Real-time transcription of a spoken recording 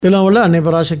எல்லாம் வல்ல அன்னை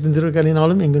பராசக்தியின்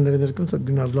திருக்கலினாலும் எங்கு நிறைந்திருக்கும்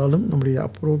சத்குணர்களாலும் நம்முடைய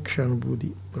அபரோக்ஷ அனுபூதி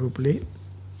வகுப்பிலே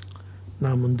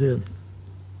நாம்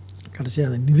கடைசியாக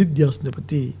அந்த நிதித்தியாசனத்தை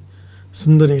பற்றி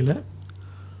சிந்தனையில்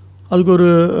அதுக்கு ஒரு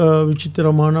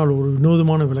விசித்திரமான ஒரு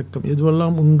வினோதமான விளக்கம்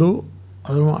எதுவெல்லாம் உண்டோ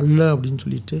அதெல்லாம் அல்ல அப்படின்னு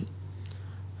சொல்லிட்டு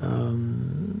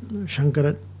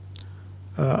சங்கரன்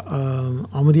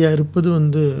அமைதியாக இருப்பது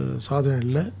சாதனை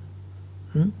இல்லை,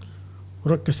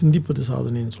 உறக்க சிந்திப்பது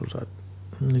சாதனைன்னு சொல்கிறார்.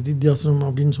 நிதித்தியாசனம்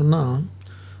அப்படின்னு சொன்னால்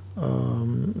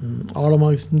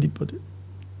ஆழமாக சிந்திப்பது,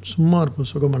 சும்மா இருப்பது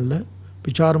சுகம் அல்ல,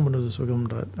 விசாரம் பண்ணுவது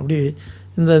சுகம்ன்றார். அப்படியே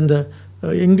இந்த இந்த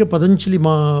எங்கே பதஞ்சலி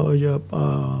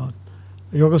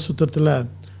யோக சூத்திரத்தில்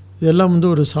இதெல்லாம்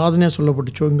ஒரு சாதனையாக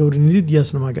சொல்லப்பட்டுச்சோ இங்கே ஒரு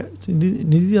நிதித்தியாசனமாக.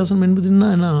 நிதித்தியாசனம் என்பது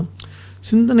என்ன,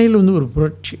 சிந்தனையில் ஒரு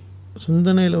புரட்சி,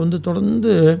 சிந்தனையில்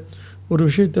தொடர்ந்து ஒரு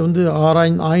விஷயத்தை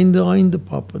ஆய்ந்து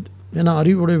பார்ப்பது. ஏன்னா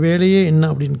அறிவுடைய வேலையே என்ன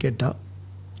அப்படின்னு கேட்டால்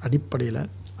அடிப்படையில்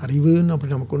அறிவுன்னு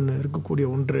அப்படி நமக்கு ஒன்று இருக்கக்கூடிய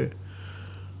ஒன்று,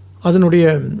 அதனுடைய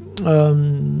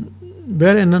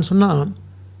வேலை என்னன்னு சொன்னால்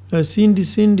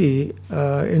சீண்டி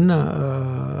என்ன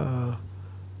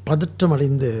பதற்றம்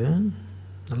அடைந்து,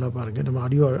 நல்லா பாருங்கள், நம்ம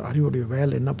அறிவுடைய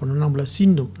வேலை என்ன பண்ணணும், நம்மளை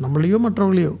சீண்டும், நம்மளையோ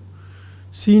மற்றவர்களையோ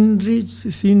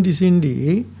சீண்டி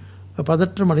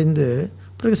பதற்றம் அடைந்து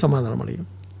பிறகு சமாதானம்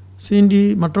அடையும்.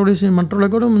 மற்றவர்களை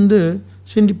கூட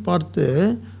சீண்டி பார்த்து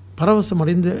பரவசம்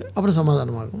அடைந்து அப்புறம்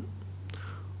சமாதானமாகும்.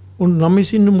 நம்மை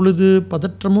சீண்டும் பொழுது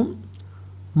பதற்றமும்,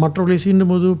 மற்றவர்களை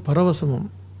சீண்டும் போது பரவசமும்.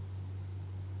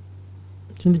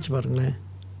 சிந்திச்சு பாருங்களேன்,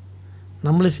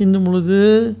 நம்மளை சீண்டும் பொழுது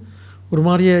ஒரு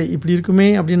மாதிரியே இப்படி இருக்குமே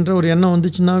அப்படின்ற ஒரு எண்ணம்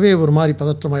வந்துச்சுன்னாவே ஒரு மாதிரி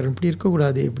பதற்றமாயிடும். இப்படி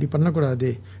இருக்கக்கூடாது, இப்படி பண்ணக்கூடாது,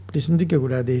 இப்படி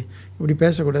சிந்திக்கக்கூடாது, இப்படி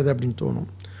பேசக்கூடாது அப்படின்னு தோணும்.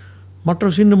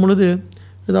 மற்றவர் சீண்டும் பொழுது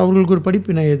இது அவர்களுக்கு ஒரு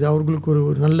படிப்பினை, இது அவர்களுக்கு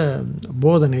ஒரு நல்ல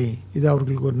போதனை, இது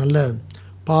அவர்களுக்கு ஒரு நல்ல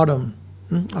பாடம்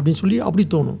அப்படின்னு சொல்லி அப்படி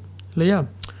தோணும் இல்லையா.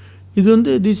 இது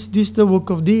this the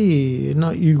work of the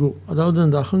ego, அதாவது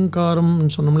அந்த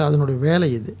அகங்காரம்னு சொன்னோம்ல, அதனுடைய வேலை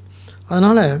இது.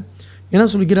 அதனால் என்ன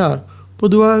சொல்கிறார்,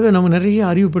 பொதுவாக நம்ம நிறைய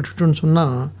அறிவு பெற்றுட்டோன்னு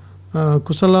சொன்னால்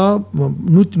குசலா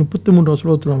 133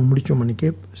 ஸ்லோகத்தில் நம்ம முடித்தோம், அன்றைக்கி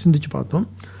சிந்திச்சு பார்த்தோம்.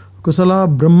 குசலா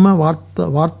பிரம்ம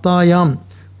வார்த்தாயாம்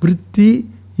விருத்தி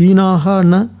ஈனாக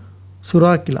ந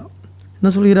சுராக்கிலா.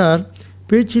 என்ன சொல்கிறார்,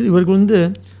 பேச்சில் இவர்கள்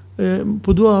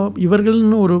பொதுவாக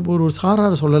இவர்கள்னு ஒரு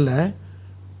சாரார சொல்லலை,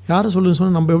 யாரை சொல்லுன்னு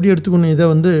சொன்னால் நம்ம எப்படி எடுத்துக்கணும், இதை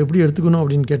எப்படி எடுத்துக்கணும்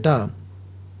அப்படின்னு கேட்டால்,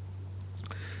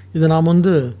 இதை நாம்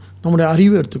நம்முடைய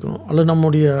அறிவை எடுத்துக்கணும் அல்லது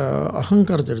நம்முடைய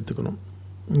அகங்காரத்தை எடுத்துக்கணும்.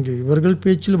 இங்கே இவர்கள்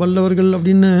பேச்சில் வல்லவர்கள்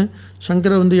அப்படின்னு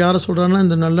சங்கரர் யாரை சொல்கிறாங்கன்னா,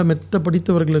 இந்த நல்ல மெத்த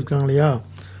படித்தவர்கள் இருக்காங்க இல்லையா,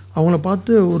 அவங்கள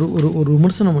பார்த்து ஒரு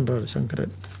விமர்சனம் பண்ணுறாரு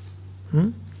சங்கரர்.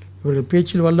 இவர்கள்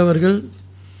பேச்சில் வல்லவர்கள்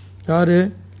யார்,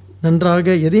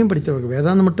 நன்றாக எதையும் படித்தவர்கள்,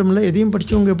 வேதாந்தம் மட்டும் இல்லை எதையும்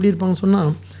படித்தவங்க எப்படி இருப்பாங்கன்னு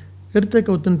சொன்னால் எடுத்த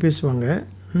கவுத்துன்னு பேசுவாங்க,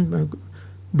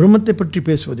 பிரம்மத்தை பற்றி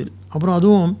பேசுவதில். அப்புறம்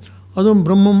அதுவும்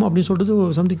பிரம்மம் அப்படின்னு சொல்கிறது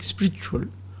சம்திங்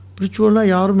ஸ்பிரிச்சுவலாக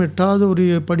யாரும் எட்டாத ஒரு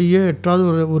படியே,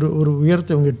 எட்டாத ஒரு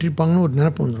உயரத்தை அவங்க எட்டிருப்பாங்கன்னு ஒரு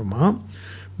நினைப்பு வந்துடுமா.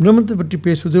 பிரம்மத்தை பற்றி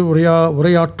பேசுவது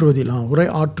உரையாற்றுவதில்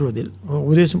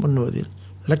உபதேசம் பண்ணுவதில்,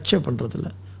 லட்சியம் பண்ணுறதில்ல,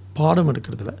 பாடம்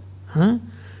எடுக்கிறதில்ல.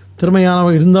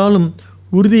 திறமையானவங்க இருந்தாலும்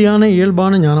உறுதியான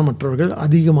இயல்பான ஞானமற்றவர்கள்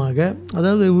அதிகமாக,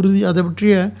 அதாவது அதை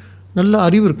பற்றிய நல்ல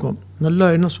அறிவு இருக்கும், நல்ல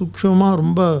என்ன சூக்ஷமாக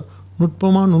ரொம்ப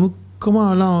நுட்பமாக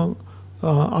நுணுக்கமாக எல்லாம்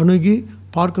அணுகி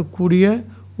பார்க்கக்கூடிய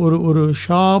ஒரு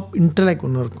ஷார்ப் இன்டலெக்ட்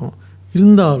ஒன்று இருக்கும்.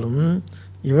 இருந்தாலும்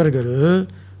இவர்கள்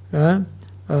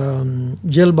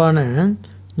இயல்பான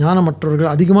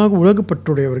ஞானமற்றவர்கள், அதிகமாக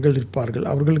உலகப்பற்றுடையவர்கள் இருப்பார்கள்.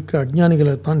 அவர்களுக்கு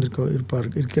அஞ்ஞானிகளைத்தான்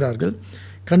இருக்கிறார்கள்.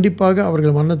 கண்டிப்பாக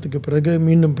அவர்கள் மரணத்துக்கு பிறகு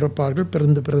மீண்டும் பிறப்பார்கள்,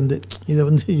 பிறந்து இதை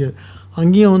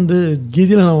அங்கேயும்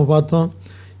கீதையில் நம்ம பார்த்தோம்,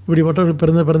 இப்படிப்பட்டவர்கள்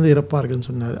பிறந்து இறப்பார்கள்னு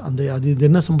சொன்னார். இது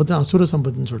என்ன சம்பத்து, அசுர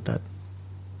சம்பத்துன்னு சொல்லிட்டார்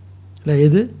இல்லை.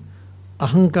 எது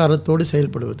அகங்காரத்தோடு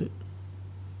செயல்படுவது,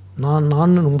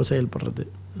 நான் ரொம்ப செயல்படுறது,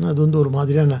 அது ஒரு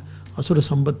மாதிரியான அசுர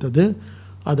சம்பத்து.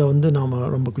 அதை நாம்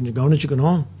ரொம்ப கொஞ்சம்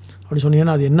கவனிச்சுக்கணும் அப்படி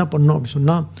சொன்னீங்கன்னா, அது என்ன பண்ணும் அப்படி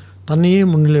சொன்னால், தன்னையே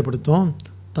முன்னிலைப்படுத்தும்,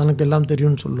 தனக்கு எல்லாம்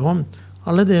தெரியும்னு சொல்லும்.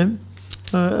 அல்லது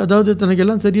அதாவது தனக்கு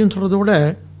எல்லாம் தெரியும்னு சொல்கிறத விட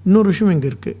இன்னொரு விஷயம் இங்கே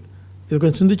இருக்குது, இது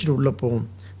கொஞ்சம் சிந்திச்சுட்டு உள்ளே போகும்.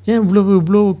 ஏன்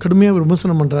இவ்வளோ கடுமையாக ஒரு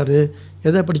விமர்சனம் பண்ணுறாரு,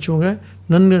 எதை படித்தவங்க,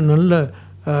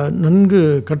 நன்கு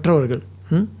கற்றவர்கள்.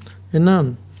 என்ன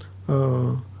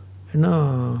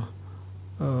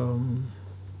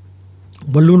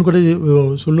வள்ளுவன் கூட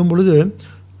சொல்லும் பொழுது,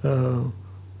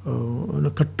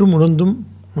 கற்றும் உணர்ந்தும்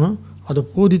அதை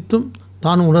போதித்தும்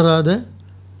தான் உணராத,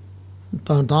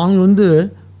 தான்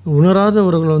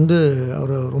உணராதவர்களை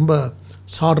அவர் ரொம்ப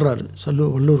சாடுறாரு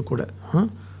வள்ளுவர் கூட.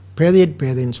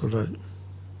 பேதைன்னு சொல்கிறாரு.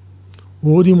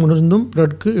 ஓதியும் உணர்ந்தும்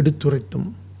பிறர்க்கு எடுத்துரைத்தும்,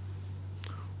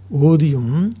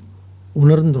 ஓதியும்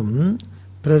உணர்ந்தும்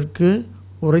பிறர்க்கு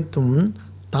உரைத்தும்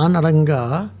தான் அடங்கா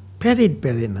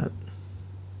பேதைன்னார்.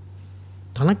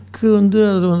 தனக்கு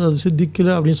அது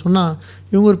சித்திக்கலை அப்படின்னு சொன்னால்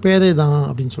இவங்க ஒரு பேதை தான்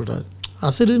அப்படின்னு சொல்கிறார்.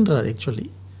 அசடுன்றார். ஆக்சுவலி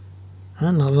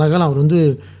நல்ல காலம் அவர்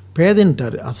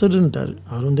பேதைன்ட்டார், அசடுன்ட்டார்.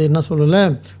 அவர் என்ன சொல்லலை,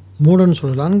 மூடன்னு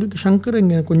சொல்லலை. அங்கே சங்கர்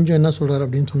இங்கே கொஞ்சம் என்ன சொல்கிறார்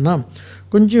அப்படின்னு சொன்னால்,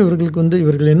 கொஞ்சம் இவர்களுக்கு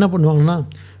இவர்கள் என்ன பண்ணுவாங்கன்னா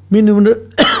மீண்டும்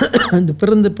இந்த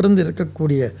பிறந்து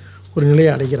இருக்கக்கூடிய ஒரு நிலையை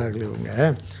அடைகிறார்கள் இவங்க.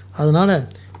 அதனால்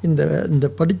இந்த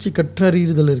படித்து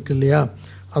கற்றறிதல் இருக்குது இல்லையா,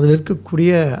 அதில்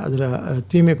இருக்கக்கூடிய அதில்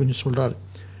தீமையை கொஞ்சம் சொல்கிறார்.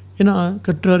 ஏன்னா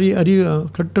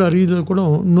கற்று அறிதல் கூட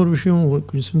இன்னொரு விஷயம்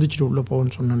கொஞ்சம் சிந்திச்சுட்டு உள்ளே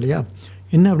போகணும்னு சொன்னோம் இல்லையா.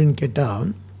 என்ன அப்படின்னு கேட்டால்,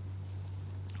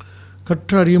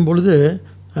 கற்று அறியும் பொழுது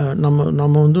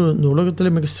நம்ம இந்த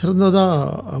உலகத்தில் மிக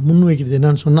சிறந்ததாக முன்வைக்கிறது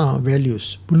என்னன்னு சொன்னால் வேல்யூஸ்,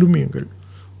 விழுமியங்கள்,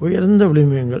 உயர்ந்த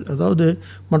விழுமியங்கள். அதாவது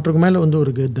மற்றவங்க மேலே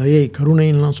ஒரு தயை,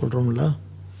 கருணைன்னெலாம் சொல்கிறோம்ல.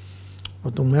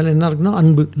 ஒருத்தவங்க மேலே என்ன இருக்குன்னா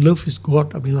அன்பு, லவ் இஸ்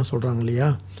காட் அப்படின்லாம் சொல்கிறாங்க இல்லையா.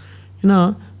 ஏன்னா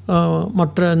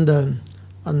மற்ற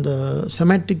அந்த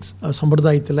செமேட்டிக்ஸ்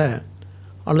சம்பிரதாயத்தில்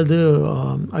அல்லது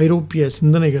ஐரோப்பிய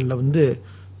சிந்தனைகளில்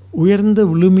உயர்ந்த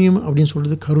விழுமியம் அப்படின்னு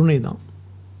சொல்கிறது கருணை தான்.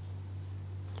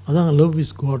 அதான் லவ்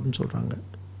இஸ் காட்னு சொல்கிறாங்க.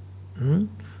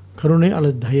 கருணை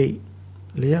அல்லது தயை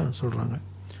இல்லையா சொல்கிறாங்க,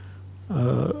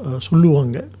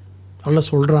 சொல்லுவாங்க, அல்ல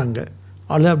சொல்கிறாங்க,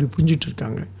 அல்ல அப்படி புரிஞ்சிட்டு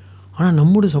இருக்காங்க. ஆனால்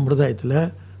நம்முடைய சம்பிரதாயத்தில்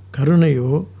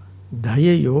கருணையோ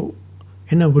தயையோ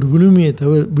என்ன ஒரு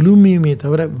விழுமியமே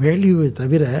தவிர வேல்யூவை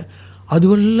தவிர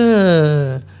அதுவல்ல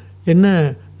என்ன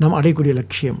நாம் அடையக்கூடிய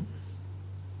லட்சியம்.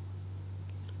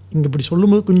 இங்கே இப்படி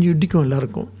சொல்லும்போது கொஞ்சம் இடிக்கும்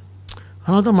எல்லாருக்கும்.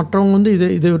 அதனால தான் மற்றவங்க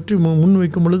இதை வெற்றி முன்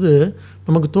வைக்கும் பொழுது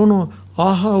நமக்கு தோணும்,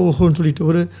 ஆஹா ஓஹோன்னு சொல்லிட்டு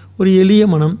ஒரு எளிய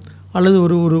மனம் அல்லது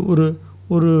ஒரு ஒரு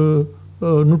ஒரு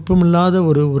நுட்பமில்லாத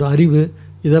ஒரு அறிவு,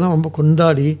 இதெல்லாம் ரொம்ப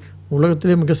கொண்டாடி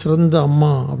உலகத்திலே மிக சிறந்த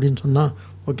அம்மா அப்படின்னு சொன்னால்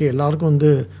ஓகே, எல்லாருக்கும்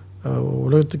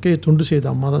உலகத்துக்கே தொண்டு செய்த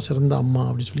அம்மா தான் சிறந்த அம்மா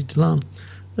அப்படின்னு சொல்லிட்டுலாம்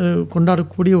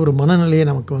கொண்டாடக்கூடிய ஒரு மனநிலையை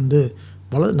நமக்கு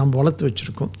நம்ம வளர்த்து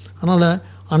வச்சுருக்கோம். அதனால்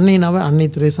அன்னைனாவே அன்னை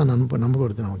திரேசா நம்ப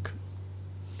வருது நமக்கு.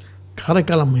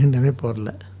 காரைக்கால் அம்மையார் நினைப்பு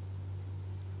வரல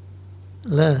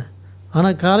இல்லை.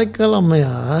 ஆனால் காரைக்கால்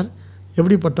அம்மையார்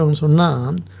எப்படிப்பட்டவங்க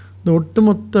சொன்னால், இந்த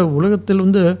ஒட்டுமொத்த உலகத்தில்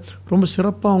ரொம்ப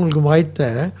சிறப்பாக அவங்களுக்கு வாய்த்த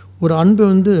ஒரு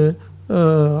அன்பை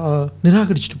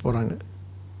நிராகரிச்சுட்டு போகிறாங்க.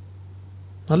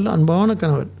 நல்ல அன்பான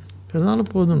கணவர்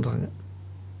இருந்தாலும் போதுன்றாங்க,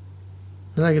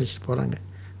 நிராகரிச்சுட்டு போகிறாங்க.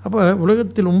 அப்போ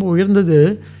உலகத்தில் ரொம்ப உயர்ந்தது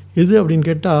எது அப்படின்னு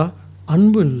கேட்டால்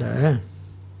அன்பு இல்லை.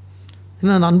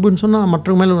 ஏன்னா அன்புன்னு சொன்னால்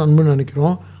மற்றவங்க மேலே ஒரு அன்புன்னு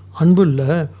நினைக்கிறோம். அன்பு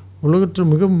இல்லை.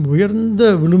 உலகத்தில் மிக உயர்ந்த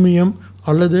விழுமியம்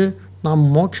அல்லது நாம்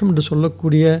மோட்சம் என்று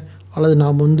சொல்லக்கூடிய அல்லது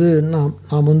நாம்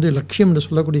லட்சியம் என்று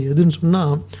சொல்லக்கூடிய எதுன்னு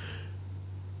சொன்னால்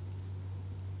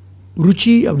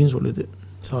ருச்சி அப்படின்னு சொல்லுது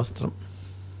சாஸ்திரம்.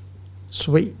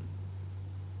 சுவை,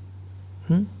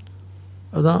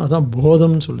 அதான்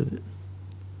போதம்னு சொல்லுது.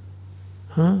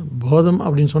 போதம்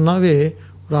அப்படின்னு சொன்னாவே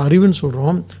ஒரு அறிவுன்னு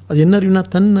சொல்கிறோம். அது என்ன அறிவுனா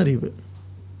தன் அறிவு.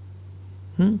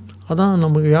 அதான்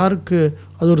நமக்கு யாருக்கு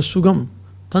அது ஒரு சுகம்,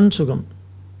 தன் சுகம்,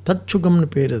 தற்சுகம்னு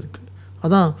பேர் அதுக்கு.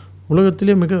 அதான்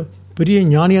உலகத்திலே மிக பெரிய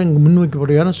ஞானியாக இங்கே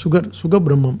முன்வைக்கப்படுகிறார் சுக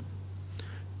பிரம்மம்.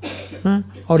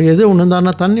 அவர் எதை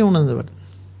உணர்ந்தார்னா தன்னை உணர்ந்தவர்,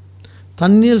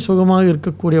 தண்ணீர் சுகமாக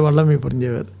இருக்கக்கூடிய வல்லமை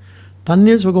பொருந்தியவர்.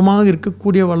 தண்ணீர் சுகமாக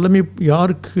இருக்கக்கூடிய வல்லமை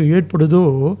யாருக்கு ஏற்படுதோ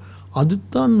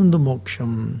அதுதான்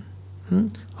மோட்சம்.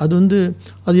 அது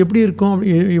அது எப்படி இருக்கும்,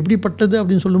 எப்படிப்பட்டது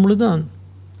அப்படின்னு சொல்லும் பொழுது தான்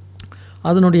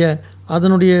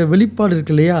அதனுடைய வெளிப்பாடு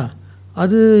இருக்கு இல்லையா.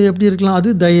 அது எப்படி இருக்கலாம், அது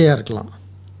தயையாக இருக்கலாம்.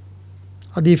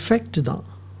 அது எஃபெக்ட் தான்,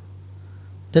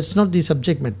 that's not the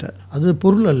subject matter. அது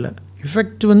பொருள் அல்ல.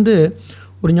 எஃபெக்ட்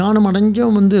ஒரு ஞானம்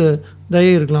அடைஞ்சவன்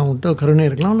தயை இருக்கலாம், அவங்கள்ட்ட கருணை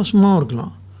இருக்கலாம், இல்லை சும்மா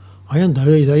இருக்கலாம். ஐயன்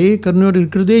தயை கருணையோடு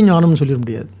இருக்கிறதே ஞானம்னு சொல்லிட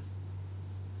முடியாது.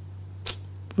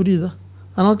 புரியுதா?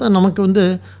 அதனால தான் நமக்கு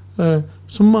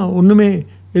சும்மா ஒன்றுமே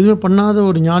எதுவுமே பண்ணாத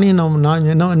ஒரு ஞானியை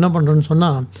நான் என்ன பண்ணுறேன்னு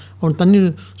சொன்னால், அவன்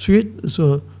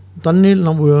தண்ணீர்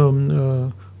நம்ம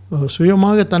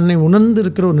சுயமாக தன்னை உணர்ந்து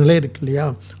இருக்கிற ஒரு நிலை இருக்கு இல்லையா,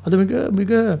 அது மிக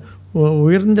மிக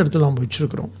உயர்ந்த இடத்துல நாம்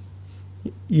வச்சுருக்கிறோம்.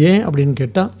 ஏன் அப்படின்னு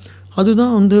கேட்டால்,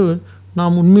 அதுதான்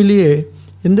நாம் உண்மையிலேயே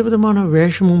எந்த விதமான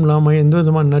வேஷமும் இல்லாமல், எந்த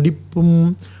விதமான நடிப்பும்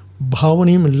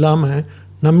பாவனையும் இல்லாமல்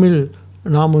நம்மில்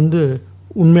நாம்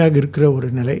உண்மையாக இருக்கிற ஒரு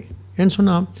நிலை. ஏன்னு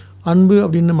சொன்னால் அன்பு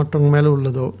அப்படின்னு மற்றவங்க மேலே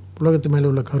உள்ளதோ உலகத்து மேலே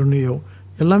உள்ள கருணையோ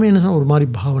எல்லாமே என்ன சொன்னால் ஒரு மாதிரி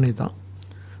பாவனை தான்.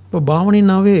 இப்போ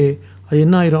பாவனைனாவே அது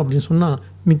என்ன ஆயிரும் அப்படின்னு சொன்னால்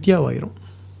மித்யாவாயிரும்.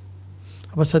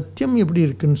 அப்போ சத்தியம் எப்படி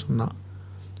இருக்குதுன்னு சொன்னால்,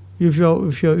 if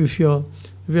you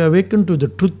awaken to the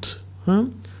truth,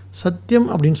 சத்தியம்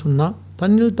அப்படின்னு சொன்னால்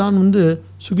தன்னில் தான்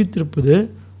சுகித்திருப்பது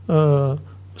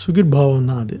சுகிர்பாவம்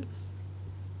தான், அது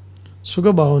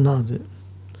சுகபாவம் தான், அது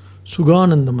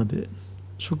சுகானந்தம், அது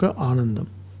சுக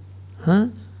ஆனந்தம்.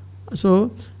 ஸோ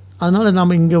அதனால்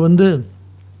நாம் இங்கே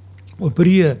ஒரு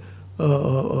பெரிய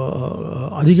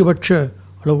அதிகபட்ச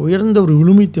அல்ல உயர்ந்த ஒரு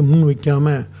விழுமியத்தை முன்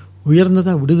வைக்காமல்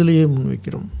உயர்ந்ததாக விடுதலையே முன்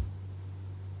வைக்கிறோம்,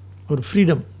 ஒரு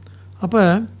ஃப்ரீடம். அப்போ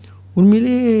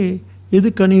உண்மையிலேயே எது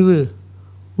கனிவு,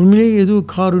 உண்மையிலேயே எது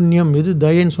காருண்யம், எது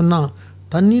தயன்னு சொன்னால்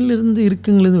தண்ணியிலிருந்து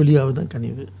இருக்குங்கலேருந்து வெளியாவது தான்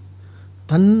கனிவு.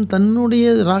 தன்னுடைய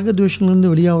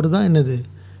ராகத்வேஷங்கள்லேருந்து வெளியாகிறது தான் என்னது,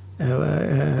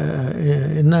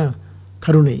 என்ன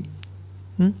கருணை.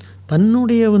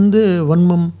 தன்னுடைய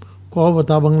வன்மம் கோப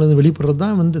தாபங்கள்லேருந்து வெளிப்படுறது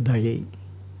தான் தயை.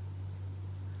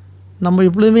 நம்ம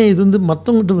எப்பொழுதுமே இது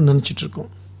மற்றவங்ககிட்ட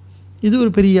நினச்சிட்ருக்கோம். இது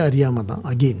ஒரு பெரிய அறியாமை தான்.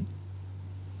 அகெயின்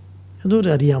இது ஒரு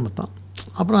அறியாமை தான்.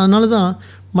 அப்புறம் அதனால தான்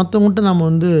மற்றவங்ககிட்ட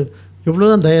நம்ம எவ்வளோ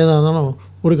தான் தயாராக இருந்தாலும்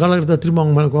ஒரு காலகட்டத்தில் திரும்ப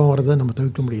அவங்க மேலே கோபம் வரதை நம்ம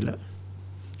தவிர்க்க முடியல.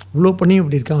 இவ்வளோ பண்ணி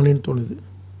இப்படி இருக்காங்களேன்னு தோணுது.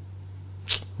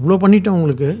 இவ்வளோ பண்ணிட்டோம்,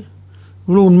 அவங்களுக்கு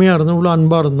இவ்வளோ உண்மையாக இருந்தோம், இவ்வளோ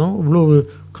அன்பாக இருந்தோம், இவ்வளோ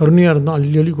கருணையாக இருந்தோம்,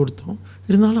 அள்ளி அள்ளி கொடுத்தோம்.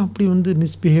 இருந்தாலும் அப்படி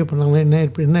மிஸ்பிஹேவ் பண்ணாங்களே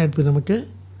என்ன ஏற்படுது நமக்கு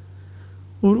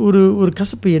ஒரு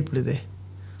கசப்பு ஏற்படுது.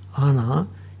 ஆனால்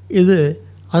இது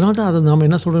அதனால தான் அதை நாம்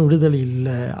என்ன சொல்கிறோம், விடுதலை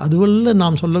இல்லை. அதுவல்ல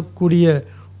நாம் சொல்லக்கூடிய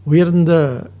உயர்ந்த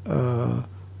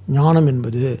ஞானம்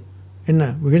என்பது என்ன,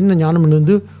 உயர்ந்த ஞானம்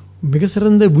என்பது மிக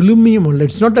சிறந்த விழுமியம் அல்ல.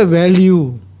 It's not a value,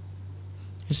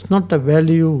 it's not a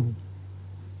value.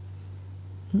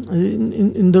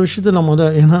 இந்த விஷயத்தை நம்ம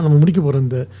ஏன்னா நம்ம முடிக்க போகிறோம்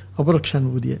இந்த அபரோக்ஷ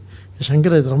அனுபூதியை.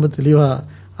 சங்கர் இது ரொம்ப தெளிவாக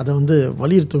அதை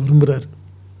வலியுறுத்த விரும்புகிறார்.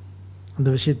 அந்த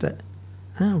விஷயத்தை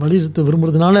வலியுறுத்த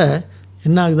விரும்புறதுனால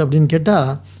என்ன ஆகுது அப்படின்னு கேட்டால்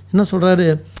என்ன சொல்கிறாரு,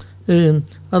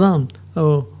 அதான்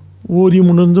ஓதி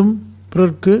முணர்ந்தும்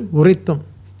பிறர்க்கு உரைத்தம்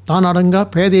தான் அடங்கா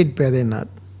பேதைன்னார்.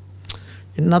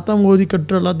 என்னத்தான் ஓதி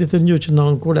கற்று எல்லாத்தையும் தெரிஞ்சு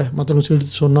வச்சுருந்தாலும் கூட, மற்றவங்க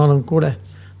எடுத்து சொன்னாலும் கூட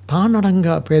தான்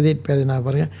அடங்கா பேதைனா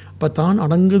பாருங்கள். அப்போ தான்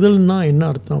அடங்குதல்னா என்ன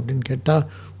அர்த்தம் அப்படின்னு கேட்டால்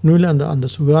உண்மையில் அந்த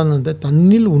சுகானந்தத்தை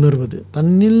தன்னில் உணர்வது,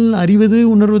 தன்னில் அறிவது,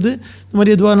 உணர்வது, இந்த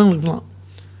மாதிரி எதுவாக இருக்கலாம்.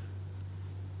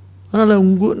 அதனால்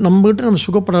நம்மகிட்ட நம்ம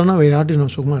சுகப்படலைன்னா வேறு யார்ட்டையும்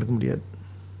நம்ம சுகமாக இருக்க முடியாது.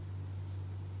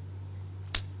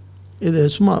 இது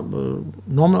சும்மா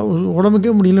நார்மலாக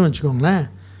உடம்புக்கே முடியலன்னு வச்சுக்கோங்களேன்.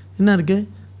 என்ன இருக்குது,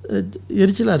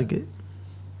 எரிச்சலாக இருக்குது,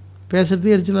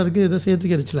 பேசுகிறதுக்கு எரிச்சலாக இருக்குது, எதை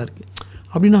செய்கிறதுக்கு எரிச்சலாக இருக்குது.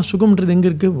 அப்படின்னா சுகம்ன்றது எங்கே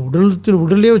இருக்குது,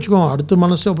 உடலே வச்சுக்கோங்க. அடுத்த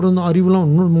மனசு அப்புறம் அறிவுலாம்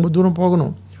இன்னும் ரொம்ப தூரம்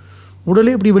போகணும்.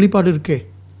 உடலே இப்படி வெளிப்பாடு இருக்கே.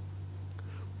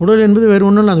 உடல் என்பது வேறு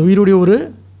ஒன்றும் இல்லை, அந்த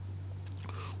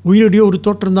உயிருடைய ஒரு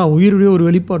தோற்றம் தான், உயிருடைய ஒரு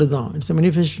வெளிப்பாடு தான். It's a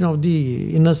manifestation of the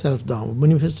inner self தான்,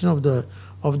 மேனிஃபெஸ்டேஷன்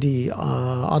ஆஃப் தி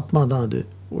ஆத்மா தான் அது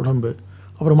உடம்பு.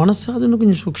 அப்புறம் மனசு அது இன்னும்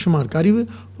கொஞ்சம் சூக்ஷமாக இருக்குது. அறிவு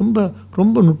ரொம்ப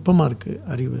ரொம்ப நுட்பமாக இருக்குது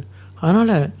அறிவு.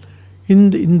 அதனால்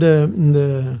இந்த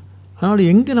அதனால்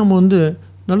எங்கே நம்ம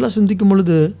நல்லா சிந்திக்கும்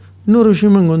பொழுது இன்னொரு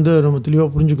விஷயம் இங்கே நம்ம தெளிவாக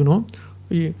புரிஞ்சுக்கணும்.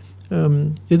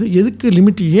 எதுக்கு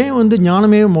லிமிட், ஏன்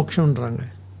ஞானமே மோட்சம்ன்றாங்க,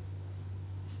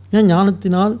 ஏன்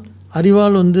ஞானத்தினால்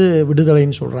அறிவால்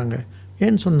விடுதலைன்னு சொல்கிறாங்க.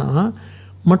 ஏன்னு சொன்னால்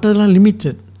மற்றதெல்லாம்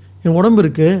லிமிட்டட். என் உடம்பு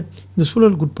இருக்குது, இந்த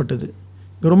சூழலுக்கு உட்பட்டது.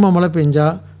 இங்கே ரொம்ப மழை பெஞ்சா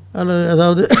அதில்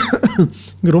அதாவது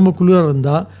இங்கே ரொம்ப குளிராக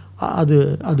இருந்தால்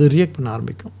அது ரியாக்ட் பண்ண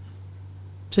ஆரம்பிக்கும்.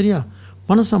 சரியா,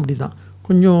 மனசு அப்படி தான்.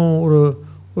 கொஞ்சம்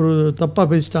ஒரு தப்பாக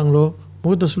பேசிட்டாங்களோ,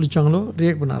 முகத்தை சுழிச்சாங்களோ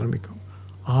ரியாக்ட் பண்ண ஆரம்பிக்கும்.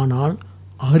 ஆனால்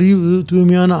அறிவு,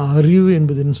 தூய்மையான அறிவு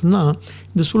என்பதுன்னு சொன்னால்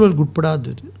இந்த சூழலுக்கு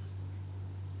உட்படாதது.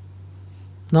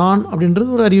 நான் அப்படின்றது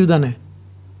ஒரு அறிவு தானே,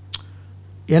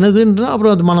 எனதுன்ற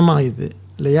அப்புறம் அது மனமாகுது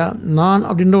இல்லையா. நான்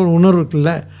அப்படின்ற ஒரு உணர்வு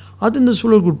இருக்குல்ல, அது இந்த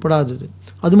சூழலுக்கு உட்படாதது.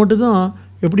 அது மட்டும்தான்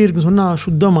எப்படி இருக்குன்னு சொன்னால்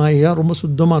சுத்தமாகியா, ரொம்ப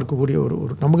சுத்தமாக இருக்கக்கூடிய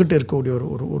ஒரு நம்மக்கிட்ட இருக்கக்கூடிய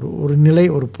ஒரு நிலை,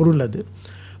 ஒரு பொருள் அது.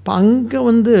 இப்போ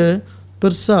அங்கே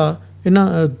பெருசாக என்ன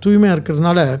தூய்மையாக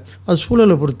இருக்கிறதுனால அது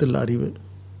சூழலை பொறுத்து இல்லை அறிவு.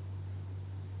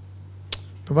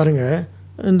 இப்போ பாருங்கள்,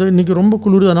 இன்றைக்கி ரொம்ப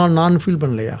குளிருது, அதனால் நான் ஃபீல்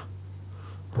பண்ணலையா.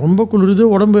 ரொம்ப குளிருது,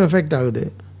 உடம்பு எஃபெக்ட் ஆகுது.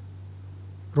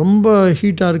 ரொம்ப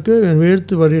ஹீட்டாக இருக்குது,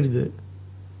 வேர்த்து வரிடுது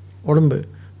உடம்பு.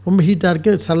 ரொம்ப ஹீட்டாக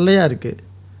இருக்குது, சல்லையாக இருக்குது,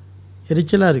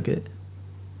 எரிச்சலாக இருக்குது,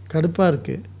 கடுப்பாக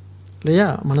இருக்குது இல்லையா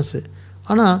மனசு.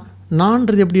 ஆனால்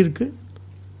நான்றது எப்படி இருக்குது,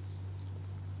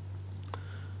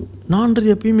 நான்றது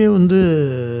எப்பயுமே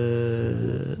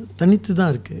தனித்து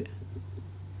தான் இருக்குது,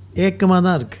 ஏக்கமாக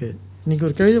தான் இருக்குது. இன்றைக்கி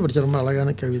ஒரு கவிதை படித்தேன், ரொம்ப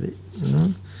அழகான கவிதை.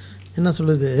 என்ன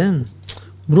சொல்லுது,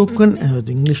 புரோக்கன்,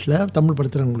 இங்கிலீஷில் Tamil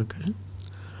படுத்துகிறவங்களுக்கு,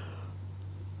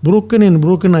 broken and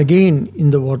broken again in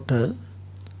the water,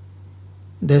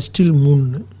 there's still moon.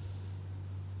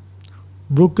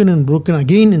 Broken and broken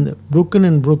again in the broken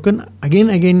and broken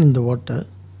again in the water,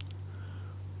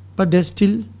 but there's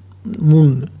still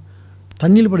moon.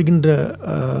 தண்ணியில் படிக்கின்ற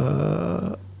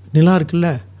நிலா இருக்குல்ல,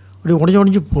 அப்படியே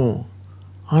உடஞ்சி போகும்.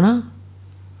 ஆனால்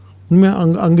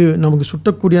உண்மையாக அங்கே நமக்கு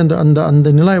சுட்டக்கூடிய அந்த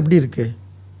நிலா எப்படி இருக்குது,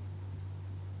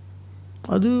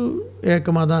 அது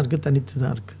ஏக்கமாக தான் இருக்குது, தனித்து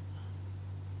தான் இருக்குது.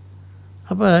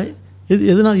 அப்போ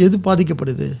எதனால் எது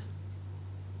பாதிக்கப்படுது,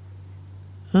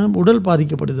 உடல்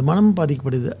பாதிக்கப்படுது, மனம்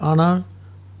பாதிக்கப்படுது. ஆனால்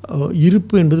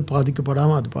இருப்பு என்பது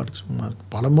பாதிக்கப்படாமல் அது பாட்டுக்கு சும்மா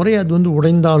இருக்கும். பல முறை அது வந்து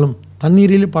உடைந்தாலும்,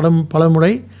 தண்ணீரில்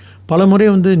பல முறை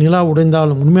வந்து நிலா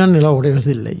உடைந்தாலும் உண்மையான நிலா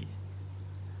உடைவதில்லை.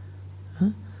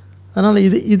 அதனால்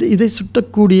இதை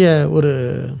சுட்டக்கூடிய ஒரு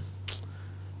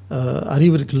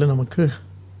அறிவு இருக்குல்ல நமக்கு,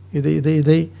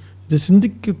 இதை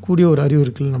சிந்திக்கக்கூடிய ஒரு அறிவு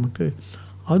இருக்குல்ல நமக்கு,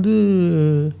 அது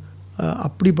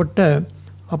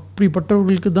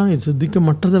அப்படிப்பட்டவர்களுக்கு தான் இது சிந்திக்க.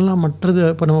 மற்றது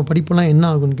இப்போ நம்ம படிப்பெல்லாம் என்ன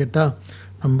ஆகுன்னு கேட்டால்,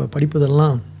 நம்ம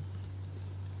படிப்பதெல்லாம்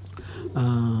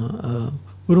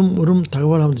வெறும்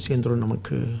தகவலாக வந்து சேர்ந்துடும்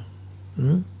நமக்கு.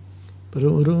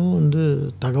 வெறும் வந்து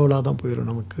தகவலாக தான் போயிடும்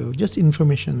நமக்கு, ஜஸ்ட்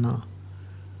இன்ஃபர்மேஷன் தான்.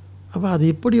 அப்போ அது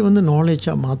எப்படி வந்து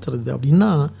நாலேஜாக மாற்றுறது அப்படின்னா,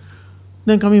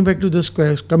 then coming back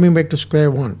to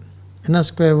square one. என்ன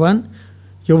ஸ்கொயர் ஒன்?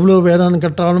 எவ்வளோ வேதாந்தம்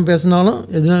கற்றாலும் பேசினாலும்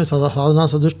எதுனா சாதனா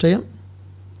சதுஷ்டயம்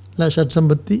இல்லை ஷட்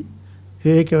சம்பத்தி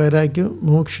விவேக வைராக்கியம்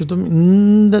மோக்ஷத்துவம்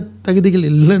இந்த தகுதிகள்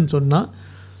இல்லைன்னு சொன்னால்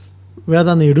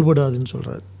வேதாந்தம் எடுபடாதுன்னு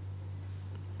சொல்கிறார்.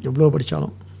 எவ்வளோ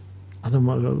படித்தாலும் அதை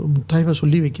முத்தாய்வாக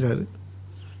சொல்லி வைக்கிறாரு.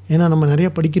 ஏன்னா நம்ம நிறையா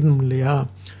படிக்கணும் இல்லையா,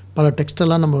 பல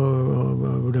டெக்ஸ்டெல்லாம் நம்ம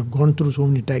gone through so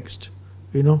many text,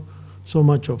 so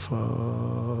much of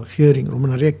hearing, ரொம்ப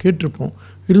நிறைய கேட்டிருப்போம்.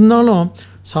 இருந்தாலும்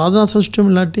சாதனா சதுஷ்டம்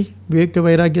இல்லாட்டி விவேக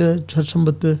வைராக்கிய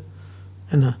சம்பத்து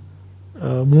என்ன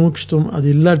மோக்ஷத்துவம் அது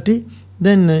இல்லாட்டி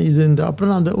தென் இது இந்த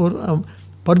அப்புறம் அந்த ஒரு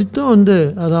படித்தோம் வந்து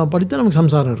அதை படித்தா நமக்கு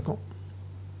சம்சாரம் இருக்கும்,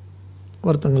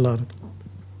 வருத்தங்களாக இருக்கும்.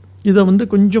 இதை வந்து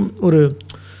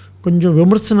கொஞ்சம்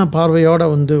விமர்சன பார்வையோடு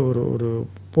வந்து ஒரு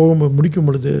போகும்போது முடிக்கும்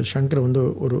பொழுது சங்கர் வந்து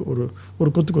ஒரு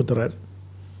கொத்துறார்.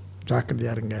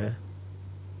 ஜாக்கிரதையாக இருங்க,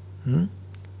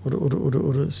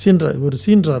 ஒரு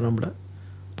சீன்றார் நம்மளை,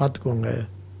 பார்த்துக்கோங்க.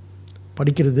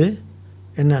 படிக்கிறது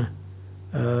என்ன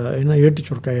ஏட்டு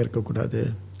சுரக்காயாக இருக்கக்கூடாது,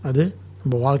 அது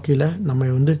நம்ம வாழ்க்கையில் நம்மை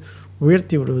வந்து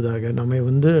உயர்த்தி விடுவதாக, நம்மை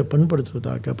வந்து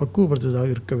பண்படுத்துவதாக,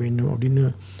 பக்குவப்படுத்துவதாக இருக்க வேண்டும் அப்படின்னு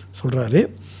சொல்கிறாரு.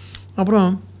 அப்புறம்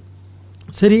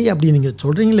சரி அப்படி நீங்கள்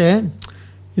சொல்கிறீங்களே,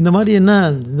 இந்த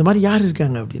மாதிரி யார்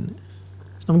இருக்காங்க அப்படின்னு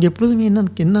நமக்கு எப்பொழுதுமே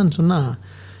என்னன்னு சொன்னால்,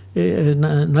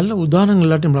 நல்ல உதாரணங்கள்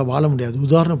இல்லாட்டி நம்மளால் வாழ முடியாது.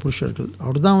 உதாரண புருஷர்கள்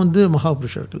அவர் தான் வந்து மகா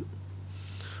புருஷர்கள்.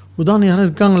 உதாரணம் யாரும்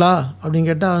இருக்காங்களா அப்படின்னு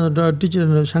கேட்டால், அந்த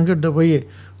டீச்சர் சங்கர்கிட்ட போய்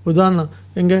உதாரணம்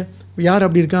எங்கே யார்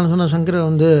அப்படி இருக்கான்னு சொன்னால், சங்கரை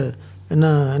வந்து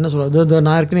என்ன சொல்லுவார்,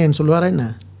 நான் இருக்கேன்னு என்ன சொல்லுவாரா என்ன?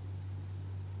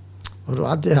 ஒரு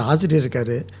ஆசிரியர்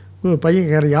இருக்கார், பையன்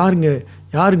கேட்குற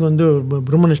யாருங்க வந்து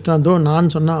பிரம்மனிஷ்டா தோ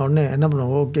நான் சொன்னால் உடனே என்ன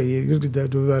பண்ணுவோம், ஓகே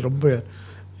இருக்குது ரொம்ப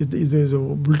இது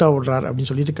உல்ட்டா விடுறார்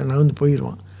அப்படின்னு சொல்லிட்டு நான் வந்து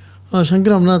போயிடுவான்.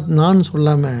 சங்கரம்னா நான்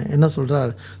சொல்லாமல் என்ன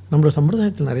சொல்கிறார், நம்மளோட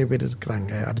சம்பிரதாயத்தில் நிறைய பேர்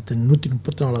இருக்கிறாங்க. அடுத்து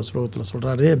 134 ஸ்லோகத்தில்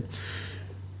சொல்கிறாரு,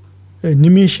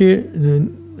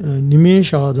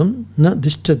 நிமேஷாதம் ந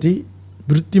திஷ்டதி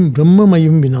விருத்திம்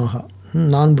பிரம்மமயம் வினாகா.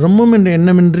 நான் பிரம்மம் என்ற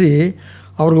எண்ணமின்றி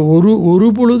அவர்கள்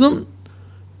ஒரு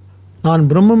நான்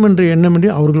பிரம்மம் என்ற எண்ணமின்றி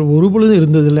அவர்கள் ஒரு பொழுதும்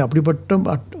இருந்ததில்லை.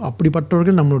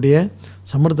 அப்படிப்பட்டவர்கள் நம்மளுடைய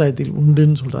சம்பிரதாயத்தில்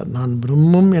உண்டுன்னு சொல்கிறார். நான்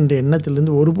பிரம்மம் என்ற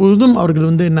எண்ணத்திலிருந்து ஒரு பொழுதும் அவர்கள்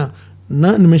வந்து என்ன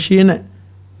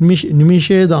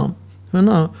நிமிஷேதாம்,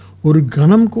 ஏன்னா ஒரு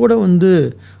கணம் கூட வந்து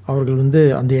அவர்கள் வந்து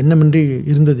அந்த எண்ணமின்றி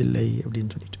இருந்ததில்லை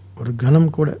அப்படின்னு சொல்லிட்டு, ஒரு கணம்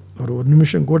கூட ஒரு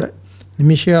நிமிஷம் கூட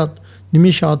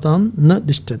நிமிஷாத்தாம் ந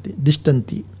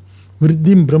திஷ்டந்தி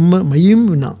விருத்திம் பிரம்ம மயம்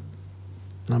வினா.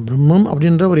 நான் பிரம்மம்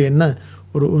அப்படின்ற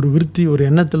ஒரு ஒரு விருத்தி ஒரு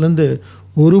எண்ணத்திலேருந்து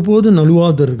ஒருபோது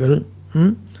நழுவாதவர்கள்,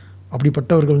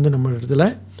 அப்படிப்பட்டவர்கள் வந்து நம்ம இடத்துல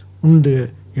உண்டு.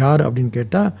 யார் அப்படின்னு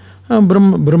கேட்டால்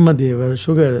பிரம்மதேவர்,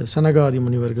 சுகர், சனகாதி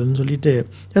முனிவர்கள்னு சொல்லிட்டு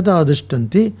யதா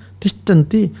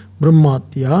திஷ்டந்தி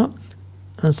பிரம்மாத்தியா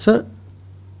ச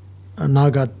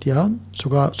நாகாத்தியா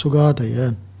சுகாதய,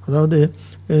 அதாவது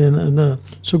இந்த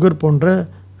சுகர்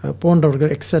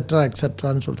போன்றவர்கள்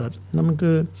எக்ஸெட்ரான்னு சொல்கிறார். நமக்கு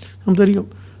தெரியும்,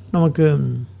 நமக்கு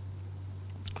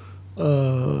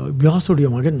வியாசுடைய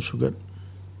மகன் சுகர்,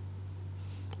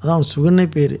 அதான் சுகர்னே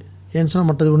பேர். ஏன்னு சொன்னால்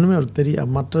மற்றது ஒன்றுமே அவருக்கு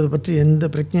தெரியும், மற்றதை பற்றி எந்த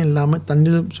பிரச்சனையும் இல்லாமல்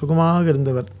தண்ணிலும் சுகமாக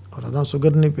இருந்தவர் அவர், அதான்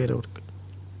சுகர்னே பேர் அவருக்கு.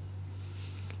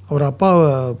 அவர்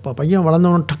பையன்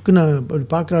வளர்ந்தவன டக்குன்னு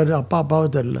பார்க்குறாரு, அப்பாவை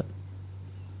தெரில.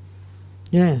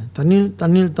 ஏன்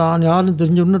தண்ணியில் தான் யாருன்னு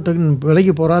தெரிஞ்சவொன்னு டக்குன்னு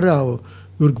விலைக்கு போகிறாரு.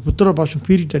 இவருக்கு புத்திர பாஷம்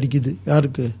பீரிட்டு அடிக்குது.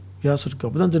 யாருக்கு? வியாசருக்கு.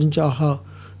 அப்போ தான் தெரிஞ்சு, ஆஹா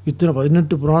இத்தனை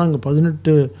 18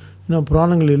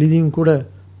 புராணங்கள் எழுதியும் கூட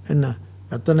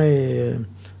எத்தனை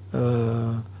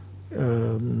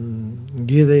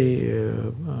கீதை,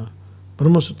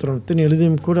 பிரம்மசூத்திரம் இத்தனை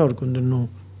எழுதியும் கூட அவருக்கு வந்து இன்னும்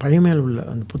பயமேல் உள்ள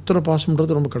அந்த புத்திர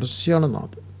பாசம்ன்றது ரொம்ப கடைசியானதான்,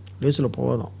 அது லேசில்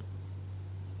போகலாம்.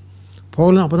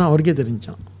 அப்போ தான் அவருக்கே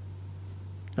தெரிஞ்சான்.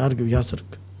 யாருக்கு?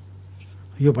 வியாசருக்கு.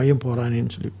 ஐயோ பையன்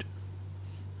போகிறானேன்னு சொல்லிவிட்டு.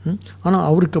 ஆனால்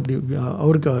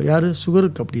அவருக்கு யார்?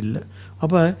 சுகருக்கு அப்படி இல்லை.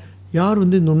 அப்போ யார்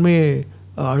வந்து இந்த உண்மையை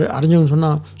அடைஞ்சவங்க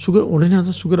சொன்னால் சுகர் உடனே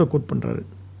தான் சுகரை கோட் பண்ணுறாரு.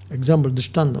 எக்ஸாம்பிள்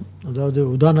திருஷ்டாந்தம், அதாவது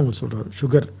உதாரணங்கள் சொல்கிறார்.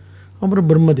 சுகர். அப்புறம்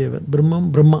பிரம்மதேவர்,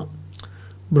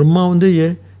 பிரம்மா வந்து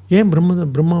ஏன்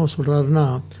பிரம்மாவை சொல்கிறாருன்னா,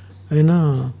 ஏன்னா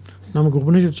நமக்கு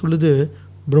உபநிஷத் சொல்லுது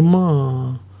பிரம்மா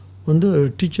வந்து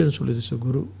டீச்சர்னு சொல்லுது.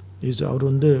 குரு அவர்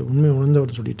வந்து உண்மையை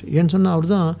உணர்ந்தவர் சொல்லிட்டு. ஏன்னு சொன்னால் அவர்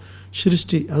தான்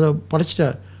சிருஷ்டி, அதை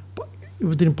படைச்சிட்டார்.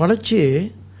 இவற்றின் படைச்சி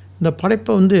இந்த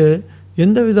படைப்பை வந்து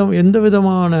எந்த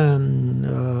விதமான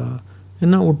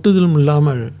என்ன ஒட்டுதலும்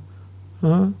இல்லாமல்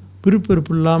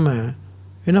பிரிப்பெருப்பு இல்லாமல்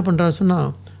என்ன பண்ணுறாரு சொன்னால்,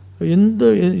 எந்த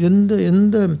எந்த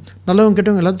எந்த நல்லவங்க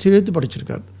கெட்டவங்க எல்லாத்தையும் சேர்த்து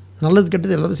படைச்சிருக்கார். நல்லது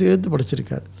கெட்டது எல்லாத்தையும் சேர்த்து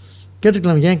படைச்சிருக்கார்.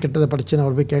 கேட்டுக்கலாம், ஏன் கெட்டதை படைச்சேன்னு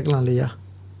அவர் போய் கேட்கலாம் இல்லையா?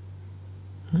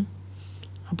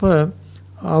 அப்போ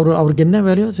அவருக்கு என்ன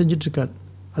வேலையோ செஞ்சிட்ருக்கார்.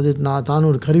 அது தான்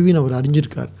ஒரு கருவின்னு அவர்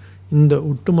அறிஞ்சிருக்கார். இந்த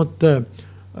ஒட்டுமொத்த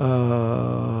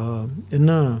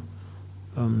என்ன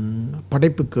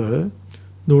படைப்புக்கு,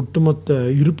 இந்த ஒட்டுமொத்த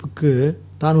இருப்புக்கு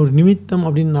தான் ஒரு நிமித்தம்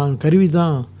அப்படின்னு நான் கருவி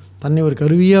தான், தன்னை ஒரு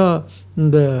கருவியாக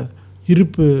இந்த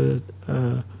இருப்பு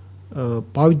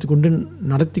பாவித்து கொண்டு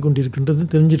நடத்தி கொண்டு இருக்கின்றது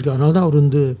தெரிஞ்சிருக்கு. அதனால தான்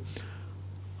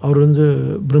அவர் வந்து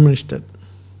பிரம்மனிஷ்டர்.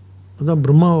 அதுதான்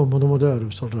பிரம்மாவை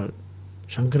அவர் சொல்கிறார்.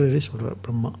 சங்கரரே சொல்கிறார்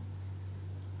பிரம்மா.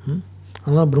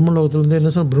 அதனால் பிரம்மலோகத்துலேருந்து என்ன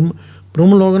சொன்ன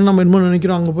பிரம்மலோகம்னு நம்ம என்னமோ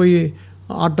நினைக்கிறோம், அங்கே போய்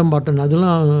ஆட்டம் பாட்டம்,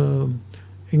 அதெல்லாம்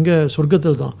எங்கே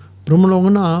சொர்க்கத்தில் தான்.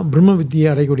 பிரம்மலோகம்னா பிரம்ம வித்தியை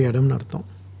அடையக்கூடிய இடம்னு அர்த்தம்.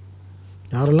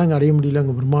 யாரெல்லாம் அங்கே அடைய முடியல,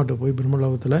 அங்கே பிரம்மாட்ட போய்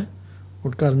பிரம்மலோகத்தில்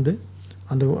உட்கார்ந்து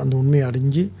அந்த உண்மையை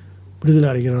அடைஞ்சு விடுதலை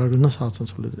அடைகிறார்கள் தான்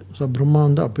சாஸ்திரம் சொல்லுது. ஸோ பிரம்மா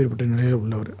வந்து அப்பேற்பட்ட நிலையில்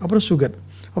உள்ளவர். அப்புறம் சுகர்,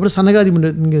 அப்புறம் சனகாதி முனி.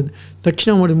 இங்கே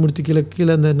தட்சிணாமூர்த்தி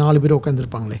கீழே இந்த 4 பேர்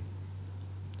உட்காந்துருப்பாங்களே,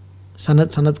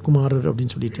 சனத்குமாரர்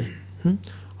அப்படின்னு சொல்லிட்டு,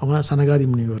 அவங்க சனகாதி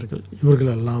முனிவர்கள்,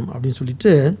 இவர்கள் எல்லாம் அப்படின்னு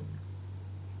சொல்லிட்டு,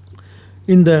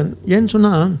 இந்த ஏன்னு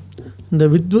சொன்னால் இந்த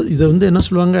இதை வந்து என்ன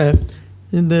சொல்லுவாங்க,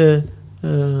 இந்த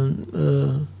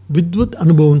வித்வத்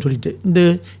அனுபவம்னு சொல்லிட்டு,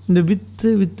 இந்த வித்து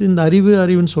இந்த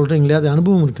அறிவுன்னு சொல்கிறீங்களே, அது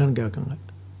அனுபவம் இருக்கான்னு கேட்காங்க.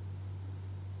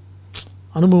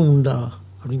 அனுபவம் உண்டா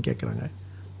அப்படின்னு கேட்குறாங்க.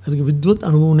 அதுக்கு வித்வத்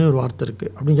அனுபவம்னே ஒரு வார்த்தை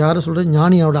இருக்குது. அப்படின்னு யாரை சொல்கிற,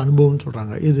 ஞானியோட அனுபவம்னு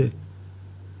சொல்கிறாங்க. இது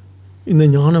இந்த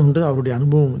ஞானம்ன்றது அவருடைய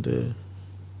அனுபவம். இது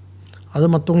அதை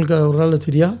மற்றவங்களுக்கு அவரால்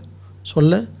சரியாக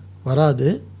சொல்ல வராது.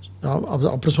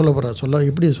 அப்புறம் சொல்ல போகிறார்,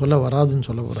 எப்படி சொல்ல வராதுன்னு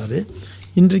சொல்ல போகிறாரு.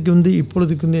 இன்றைக்கு வந்து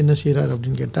இப்பொழுதுக்கு வந்து என்ன செய்கிறார்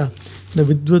அப்படின்னு கேட்டால், இந்த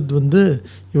வித்வத் வந்து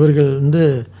இவர்கள் வந்து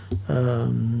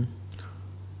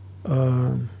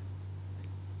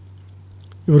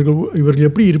இவர்கள்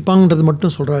எப்படி இருப்பாங்கன்றது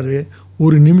மட்டும் சொல்கிறாரு.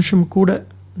 ஒரு நிமிஷம் கூட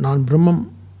நான் பிரம்மம்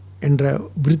என்ற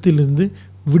விருத்திலிருந்து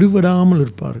விடுபடாமல்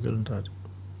இருப்பார்கள்ன்றார்.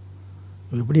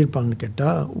 எப்படி இருப்பாங்கன்னு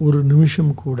கேட்டால், ஒரு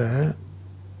நிமிஷம் கூட,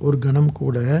 ஒரு கணம்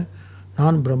கூட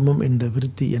நான் பிரம்மம் என்ற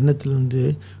விருத்தி எண்ணத்திலிருந்து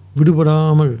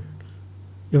விடுபடாமல்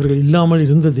இவர்கள் இல்லாமல்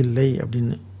இருந்ததில்லை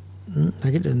அப்படின்னு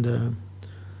இந்த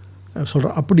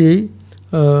சொல்கிறோம். அப்படி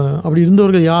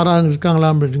இருந்தவர்கள் யாராக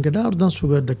இருக்காங்களா அப்படின்னு கேட்டால், அவர் தான்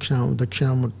சுகர்,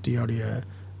 தட்சிணாமூர்த்தியோடைய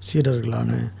சீடர்களான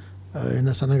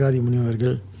என்ன சனகாதி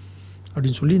முனிவர்கள்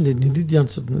அப்படின்னு சொல்லி இந்த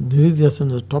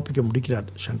நிதித்தியாசம் டாப்பிக்கை முடிக்கிறார்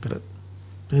சங்கரர்.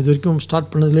 இது வரைக்கும்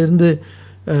ஸ்டார்ட் பண்ணதுலேருந்து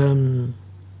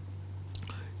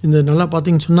இந்த நல்லா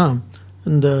பார்த்தீங்கன்னு சொன்னால்,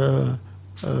 இந்த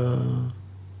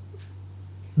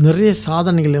நிறைய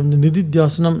சாதனைகள் வந்து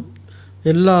நிதித்தியாசனம்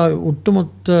எல்லா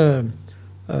ஒட்டுமொத்த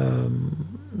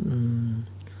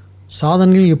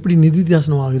சாதனைகள் எப்படி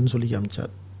நிதித்தியாசனம் ஆகுதுன்னு சொல்லி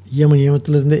காமிச்சார்.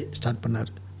 நியமத்திலேருந்தே ஸ்டார்ட் பண்ணார்.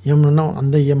 நியமம்னா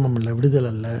அந்த நியமம் இல்லை, விடுதல்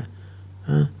அல்ல.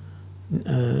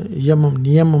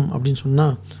 நியமம் அப்படின்னு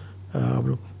சொன்னால்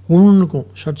அப்புறம் ஒன்றுக்கும்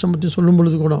ஷட்சம் பற்றி சொல்லும்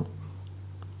பொழுது கூட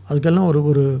அதுக்கெல்லாம்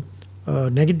ஒரு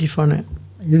நெகட்டிவான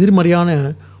எதிர்மறையான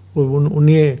ஒரு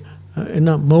ஒன்றையே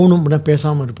என்ன மௌனம்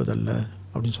பேசாமல் இருப்பதல்ல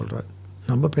அப்படின்னு சொல்கிறார்.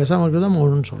 நம்ம பேசாமல் இருக்கிறது தான்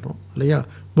மௌனம்னு சொல்கிறோம் இல்லையா?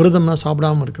 விரதம்னா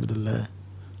சாப்பிடாமல் இருக்கிறது இல்லை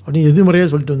அப்படின்னு எதிர்மறையாக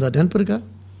சொல்லிட்டு வந்தார். நினைப்பு இருக்கா?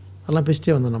 அதெல்லாம்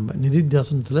பேசிட்டே வந்தோம் நம்ம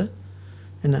நிதித்தியாசனத்தில்.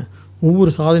 என்ன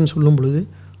ஒவ்வொரு சாதனை சொல்லும் பொழுது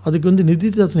அதுக்கு வந்து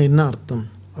நிதித்தியாசனம் என்ன அர்த்தம்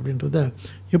அப்படின்றத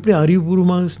எப்படி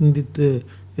அறிவுபூர்வமாக சிந்தித்து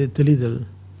தெளிதல்.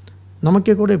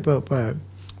 நமக்கே கூட இப்போ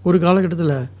ஒரு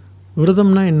காலகட்டத்தில்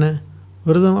விரதம்னா என்ன,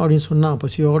 விரதம் அப்படின்னு சொன்னால்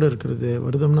பசியோடு இருக்கிறது,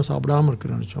 விரதம்னா சாப்பிடாமல்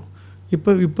இருக்கிறது நினச்சோம்.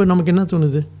 இப்போ நமக்கு என்ன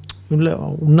தோணுது, இல்லை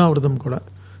உண்ணாவிரதம் கூட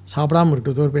சாப்பிடாமல்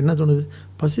இருக்கிறது. இப்போ என்ன தோணுது,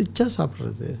 பசிச்சா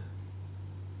சாப்பிட்றது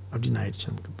அப்படின்னு ஆயிடுச்சு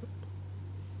நமக்கு. இப்போ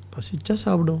பசிச்சா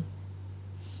சாப்பிடும்,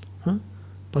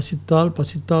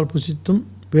 பசித்தால் புசித்தும்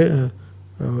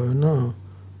என்ன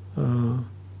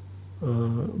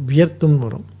வியர்த்தும்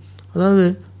வரும். அதாவது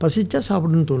பசிச்சா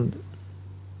சாப்பிடுன்னு தோணுது.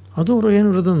 அதுவும் ஒரு ஏன்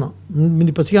விரதம் தான்.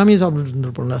 முந்தி பசிக்காமையே சாப்பிட்டுட்டு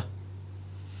இருந்திருப்போம்ல.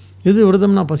 எது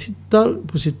விரதம்னா பசித்தால்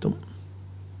புசித்தும்.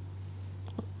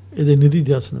 இது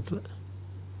நிதித்தியாசனத்தில்.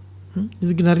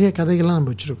 இதுக்கு நிறைய கதைகள்லாம்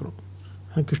நம்ம வச்சுருக்குறோம்.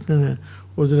 கிருஷ்ணன்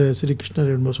ஒருத்தர் ஸ்ரீ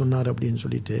கிருஷ்ணர் என்பது சொன்னார் அப்படின்னு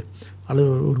சொல்லிட்டு, அல்லது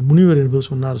ஒரு முனிவர் என்பது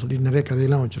சொன்னார் சொல்லிட்டு நிறைய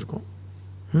கதையெல்லாம் வச்சுருக்கோம்.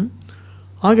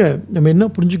 ஆக நம்ம என்ன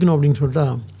புரிஞ்சுக்கணும் அப்படின்னு சொல்லிட்டா,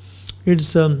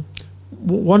 it's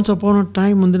once upon a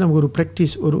time வந்து நமக்கு ஒரு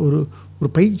ப்ராக்டிஸ், ஒரு ஒரு ஒரு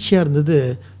பயிற்சியாக இருந்தது.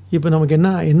 இப்போ நமக்கு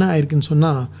என்ன ஆயிருக்குன்னு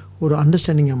சொன்னால், ஒரு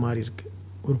அண்டர்ஸ்டாண்டிங்காக மாறி இருக்கு,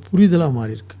 ஒரு புரிதலாக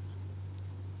மாறி இருக்கு.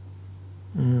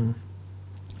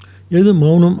 எது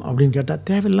மௌனம் அப்படின்னு கேட்டால்,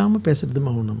 தேவையில்லாமல் பேசுகிறது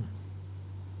மௌனம்,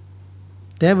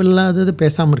 தேவையில்லாதது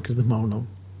பேசாமல் இருக்கிறது மௌனம்.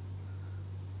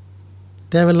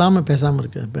 தேவையில்லாமல் பேசாமல்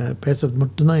பேசுறது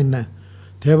மட்டும்தான் என்ன,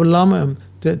 தேவையில்லாமல்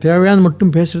தேவையானது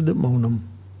மட்டும் பேசுகிறது மௌனம்.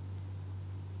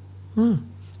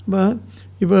 இப்போ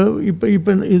இப்போ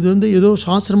இப்போ இது வந்து ஏதோ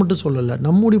சாஸ்திரம் மட்டும் சொல்லலை,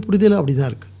 நம்முடைய புரிதல் அப்படி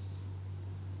தான் இருக்குது.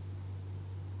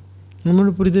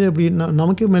 நம்மளுடைய புரிதல் எப்படி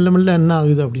நமக்கே மெல்ல மெல்ல என்ன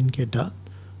ஆகுது அப்படின்னு கேட்டால்,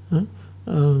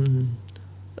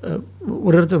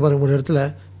 ஒரு இடத்துல பாருங்கள், ஒரு இடத்துல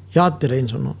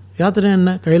யாத்திரைன்னு சொன்னோம். யாத்திரை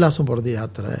என்ன, கைலாசம் போகிறது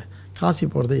யாத்திரை, காசி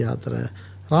போகிறது யாத்திரை,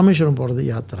 ராமேஸ்வரம் போகிறது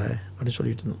யாத்திரை அப்படின்னு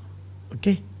சொல்லிட்டு இருந்தோம்.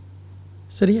 ஓகே,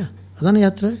 சரியா? அதானே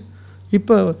யாத்திரை.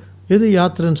 இப்போ எது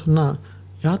யாத்திரைன்னு சொன்னால்,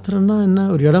 யாத்திரைன்னா என்ன,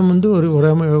 ஒரு இடம் வந்து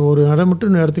ஒரு இடம் மட்டும்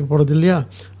இன்னும் இடத்துக்கு போகிறது இல்லையா?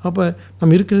 அப்போ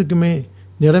நம்ம இருக்கிறதுக்குமே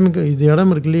இது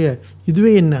இடம் இருக்கு இல்லையா,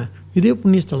 இதுவே என்ன, இதே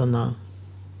புண்ணிய ஸ்தலம்தான்.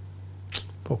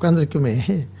 இப்போ உட்காந்துருக்குமே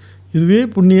இதுவே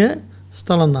புண்ணிய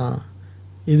ஸ்தலம்தான்,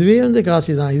 இதுவே வந்து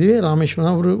காசி தான், இதுவே ராமேஸ்வரம்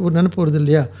தான். ஒரு நினைப்பு வருது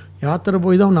இல்லையா, யாத்திரை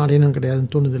போய் தான் ஒன்று அடையணும்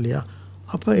கிடையாதுன்னு தோணுது இல்லையா?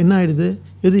 அப்போ என்ன ஆகிடுது,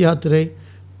 எது யாத்திரை,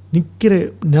 நிற்கிற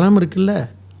நிலம் இருக்குல்ல,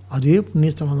 அதுவே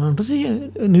புண்ணியஸ்தலம் தான்ன்றது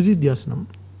நிதித்தியாசனம்.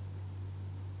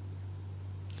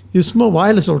 இது சும்மா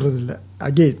வாயில் சொல்கிறது இல்லை,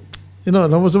 அகெயின் ஏன்னா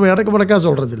நம்ம சும்மா இடக்க படக்கா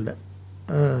சொல்கிறது இல்லை.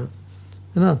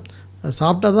 ஏன்னா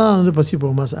சாப்பிட்டா தான் வந்து பசி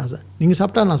போகுமா, நீங்கள்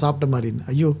சாப்பிட்டா நான் சாப்பிட்ட மாதிரின்னு.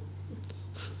 ஐயோ,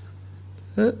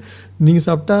 நீங்கள்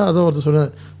சாப்பிட்டா அதான் ஒருத்தர்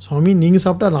சொன்னார், சுவாமி நீங்கள்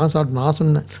சாப்பிட்டா நான்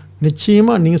சொன்னேன்,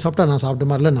 நிச்சயமாக நீங்கள் சாப்பிட்டா நான் சாப்பிட்ட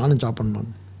மாதிரில நானும் சாப்பிட்ணும்.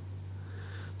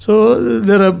 So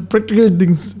there are practical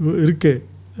things இருக்குது.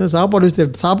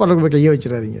 சாப்பாடு கையை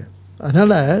வச்சிடாதீங்க.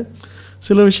 அதனால்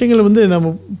சில விஷயங்களை வந்து நம்ம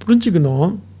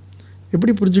புரிஞ்சுக்கணும்.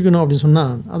 எப்படி புரிஞ்சுக்கணும் அப்படின்னு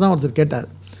சொன்னால், அதான் ஒருத்தர் கேட்டார்,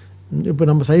 இப்போ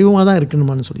நம்ம சைவமாக தான்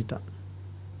இருக்கணுமான்னு சொல்லிட்டான்.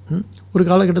 ஒரு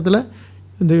காலகட்டத்தில்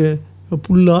இந்த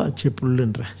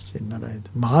புல்லுன்ற, சரி என்னடா இது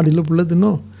மாடியில் புல்லை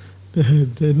தின்னும்,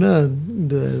 என்ன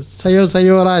இந்த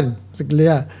சைவரா இருக்கு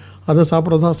இல்லையா, அதை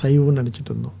சாப்பிட்றது தான் சைவம்னு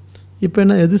நினச்சிட்டு இருந்தோம். இப்போ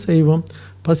என்ன, எது சைவம்,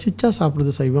 பசிச்சா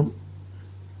சாப்பிட்றது சைவம்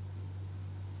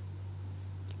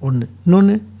ஒன்று.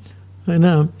 இன்னொன்று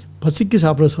என்ன, பசிக்கு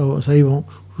சாப்பிட்றது சைவம்,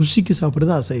 ருசிக்கு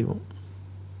சாப்பிட்றது அசைவம்.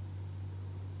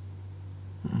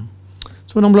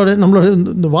 ஸோ நம்மளோட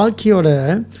இந்த வாழ்க்கையோட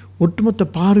ஒட்டுமொத்த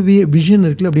பார்வையே விஷன்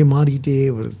இருக்குல்ல, அப்படியே மாறிக்கிட்டே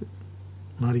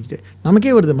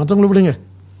நமக்கே வருது. மற்றவங்கள விடுங்க,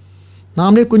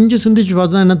 நாமளே கொஞ்சம் சிந்திச்சு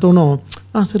பார்த்தா என்ன தோணும்,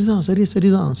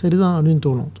 சரிதான் அப்படின்னு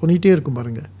தோணிகிட்டே இருக்கும்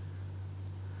பாருங்கள்.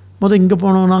 மொதல் இங்கே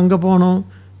போனோம், அங்கே போனோம்,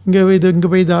 இங்கே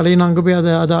போய் இதை அடையணும், அங்கே போய்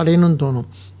அதை அடையணும்னு தோணும்.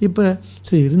 இப்போ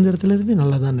சரி, இருந்த இடத்துல இருந்து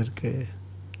நல்லா தானே இருக்குது,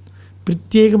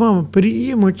 பிரத்யேகமாக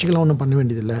பெரிய முயற்சிகளை ஒன்றும் பண்ண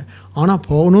வேண்டியதில்லை. ஆனால்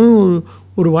போகணும்னு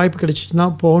ஒரு வாய்ப்பு கிடைச்சிச்சுன்னா,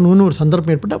 போகணுன்னு ஒரு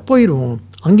சந்தர்ப்பம் ஏற்பட்டால் போயிடுவோம்.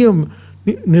 அங்கேயும்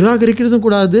நிராகரிக்கிறதும்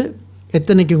கூடாது,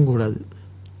 எத்தனைக்கும் கூடாது.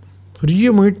 பெரிய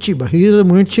முயற்சி, பகீர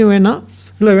முயற்சியும் வேணாம்,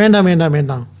 இல்லை வேண்டாம்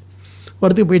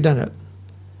வரத்துக்கு போயிட்டாங்க.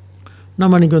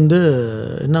 நம்ம அன்றைக்கி வந்து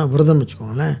என்ன விரதம்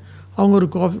வச்சுக்கோங்களேன், அவங்க ஒரு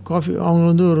காஃபி அவங்க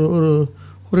வந்து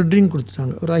ஒரு ட்ரிங்க்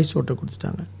கொடுத்துட்டாங்க, ஒரு ஐஸ் வாட்டர்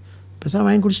கொடுத்துட்டாங்க. பெருசாக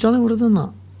வாங்கி குடிச்சிட்டாலும் விரதம்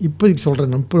தான். இப்போதைக்கு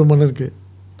சொல்கிறேன், நம்ம மனருக்கு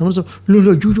நம்ம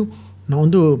இல்லை ஐயோ நான்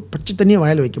வந்து பச்சை தண்ணியை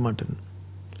வாயில் வைக்க மாட்டேன்,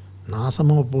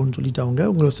 நாசமாக போகணும்னு சொல்லிவிட்டு அவங்க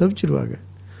உங்களை செவிச்சிடுவாங்க.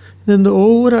 இந்த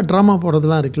ஒவ்வொரு ட்ராமா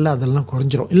போடுறதுலாம் இருக்குல்ல, அதெல்லாம்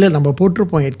குறைஞ்சிரும். இல்லை நம்ம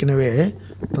போட்டிருப்போம் ஏற்கனவே,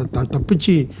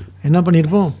 தப்பிச்சு என்ன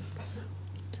பண்ணியிருப்போம்,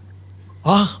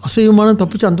 அசைவமான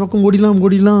தப்பிச்சு அந்த பக்கம்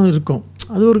ஓடிலாம் இருக்கும்.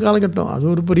 அது ஒரு காலகட்டம், அது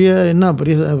ஒரு பெரிய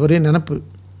நினப்பு.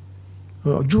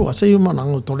 ஐயோ அசைவமாக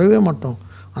நாங்கள் தொடவே மாட்டோம்,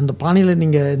 அந்த பானையில்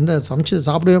நீங்கள் எந்த சமைச்சது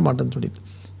சாப்பிடவே மாட்டேன்னு சொல்லிட்டு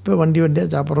இப்போ வண்டியாக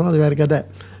சாப்பிட்றோம், அது வேறு கதை.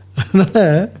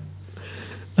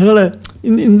 அதனால்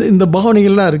இந்த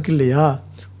பாவனைகள்லாம் இருக்குது இல்லையா.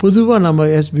 பொதுவாக நம்ம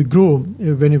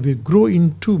when we grow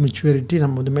into maturity,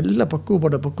 நம்ம வந்து மெல்ல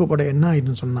பக்குவப்பட என்ன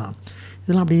ஆகிடுன்னு சொன்னால்,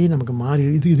 இதெல்லாம் அப்படியே நமக்கு மாறி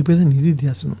இது பேர் தான்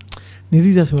நிதித்தியாசனம்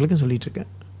வரைக்கும் சொல்லிகிட்ருக்கேன்.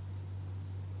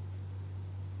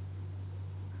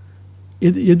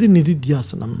 எது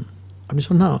நிதித்தியாசனம் அப்படி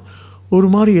சொன்னால், ஒரு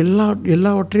மாதிரி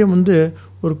எல்லாவற்றையும் வந்து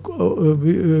ஒரு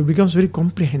பிகம்ஸ் வெரி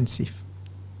காம்ப்ரிஹென்சிவ்.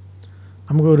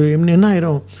 நமக்கு ஒரு என்ன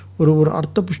ஆயிரும், ஒரு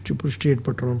அர்த்த புஷ்டி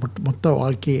ஏற்பட்டுரும் மொத்த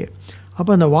வாழ்க்கையே.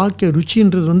 அப்போ அந்த வாழ்க்கை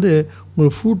ருச்சின்றது வந்து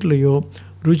உங்கள் ஃபுட்லேயோ,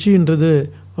 ருச்சின்றது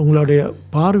உங்களுடைய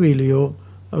பார்வையிலையோ,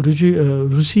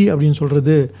 ருசி அப்படின்னு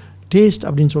சொல்கிறது, டேஸ்ட்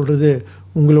அப்படின்னு சொல்கிறது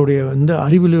உங்களுடைய வந்து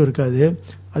அறிவிலையும் இருக்காது.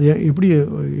 அது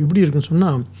எப்படி இருக்குன்னு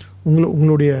சொன்னால்,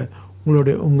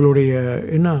 உங்களுடைய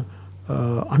என்ன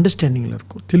அண்டர்ஸ்டாண்டிங்கில்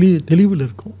இருக்கும், தெளிவில்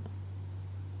இருக்கும்.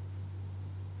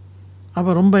 அப்போ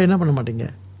ரொம்ப என்ன பண்ண மாட்டீங்க,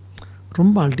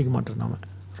 ரொம்ப அழட்டிக்க மாட்டோம்,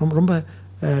 நாம் ரொம்ப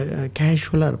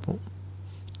கேஷுவலாக இருப்போம்.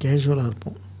 கேஷுவலாக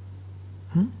இருப்போம்.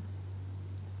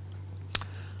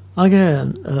 ஆக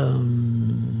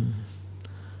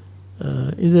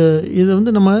இது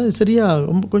வந்து நம்ம சரியாக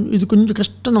ரொம்ப கொஞ்சம்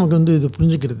கஷ்டம் நமக்கு வந்து இது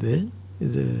புரிஞ்சுக்கிறது.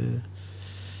 இது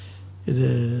இது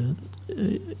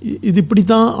இது இப்படி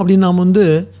தான் அப்படின்னு நாம் வந்து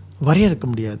வரையறுக்க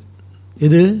முடியாது.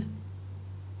 இது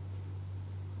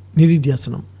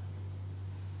நிதித்தியாசனம்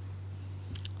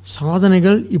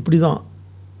சாதனைகள் இப்படி தான்.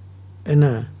 என்ன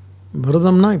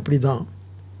விரதம்னா இப்படி தான்,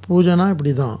 பூஜைனா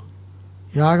இப்படி தான்,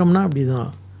 யாகம்னா இப்படி தான்,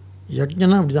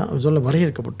 யஜ்ஞனா இப்படி தான் சொல்ல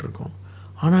வரையறுக்கப்பட்டிருக்கோம்.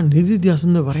 ஆனால்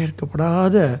நிதித்தியாசனம்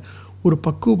வரையறுக்கப்படாத ஒரு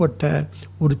பக்குவப்பட்ட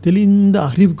ஒரு தெளிந்த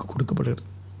அறிவுக்கு கொடுக்கப்படுகிறது.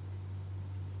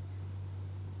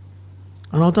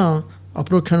 அதனால தான்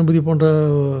அப்ரோக்ஷ அனுபூதி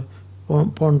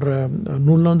போன்ற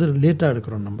நூல்லாம் வந்து லேட்டாக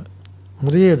எடுக்கிறோம். நம்ம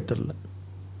முதலே எடுத்துடல,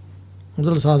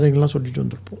 முதல் சாதனைகள்லாம் சொல்லிட்டு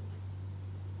வந்திருப்போம்.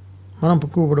 மனம்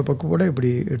பக்குவப்பட இப்படி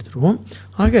எடுத்துருவோம்.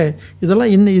 ஆக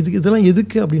இதெல்லாம் என்ன இதெல்லாம்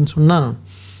எதுக்கு அப்படின்னு சொன்னால்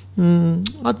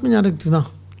ஆத்ம ஞானத்துக்கு தான்.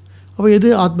 அப்போ எது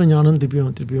ஆத்ம ஞானம்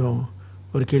திருப்பியும்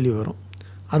ஒரு கேள்வி வரும்.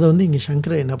 அதை வந்து இங்கே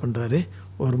சங்கரர் என்ன பண்ணுறாரு,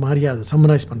 ஒரு மாதிரியா அதை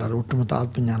சம்மரைஸ் பண்ணுறாரு. ஒட்டுமொத்த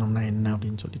ஆத்ம ஞானம்னா என்ன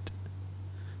அப்படின்னு சொல்லிட்டு,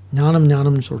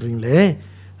 ஞானம்னு சொல்கிறீங்களே,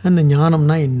 அந்த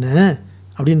ஞானம்னா என்ன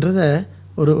அப்படின்றத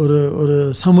ஒரு ஒரு ஒரு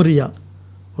சமரியாக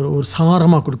ஒரு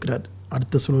சாரமாக கொடுக்குறாரு.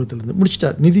 அடுத்த ஸ்லோகத்திலேருந்து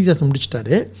முடிச்சிட்டார், நிதித்தியாசனம்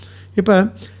முடிச்சிட்டாரு. இப்போ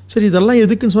சரி இதெல்லாம்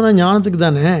எதுக்குன்னு சொன்னால் ஞானத்துக்கு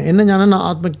தானே. என்ன ஞானம்னா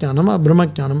ஆத்ம ஞானம், பிரம்ம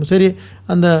ஞானம். சரி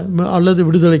அந்த அல்லது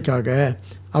விடுதலைக்காக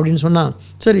அப்படின்னு சொன்னால்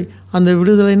சரி அந்த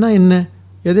விடுதலைன்னா என்ன,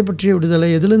 எதை பற்றிய விடுதலை,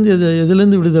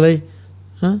 எதுலேருந்து விடுதலை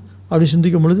அப்படி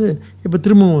சிந்திக்கும் பொழுது இப்போ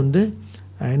திரும்பவும் வந்து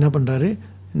என்ன பண்ணுறாரு,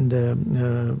 இந்த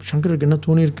சங்கருக்கு என்ன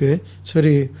தோணியிருக்கு,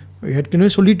 சரி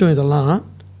ஏற்கனவே சொல்லிட்டோம் இதெல்லாம்,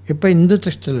 இப்போ இந்த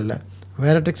டெக்ஸ்டில் இல்லை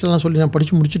வேறு டெக்ஸ்டெல்லாம் சொல்லி நான்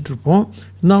படித்து முடிச்சுட்ருப்போம்.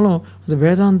 இருந்தாலும் அந்த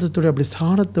வேதாந்தத்துடைய அப்படி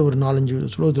சாரத்தை ஒரு 4-5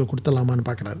 ஸ்லோகத்தில் கொடுத்துடலாமான்னு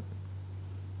பார்க்குறாரு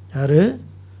யார்,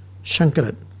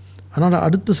 சங்கரர். அதனால்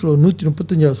அடுத்த ஸ்லோகம்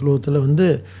 135 ஸ்லோகத்தில் வந்து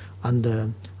அந்த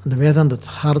அந்த வேதாந்த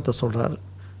சாரத்தை சொல்கிறார்.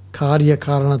 காரிய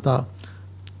காரணத்தா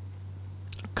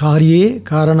காரியே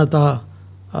காரணத்தா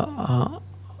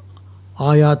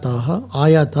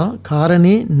ஆயாத்தா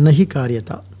காரணே நஹி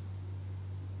காரியத்தா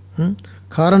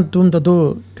காரணத்துவம் தத்தோ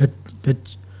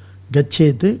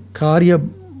கச்சேத்து காரிய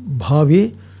பாவே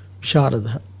விசாரத.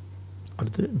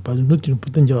 அடுத்து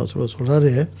 135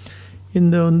 சொல்கிறாரு.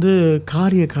 இந்த வந்து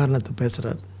காரிய காரணத்தை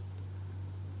பேசுகிறார்.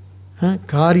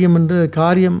 காரியம் என்று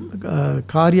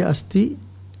காரிய அஸ்தி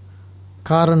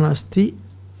காரண அஸ்தி,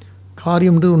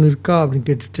 காரியம் என்று ஒன்று இருக்கா அப்படின்னு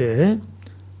கேட்டுட்டு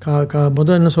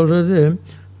முதல் என்ன சொல்கிறது,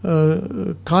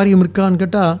 காரியம் இருக்கான்னு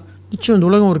கேட்டால் நிச்சயம் இந்த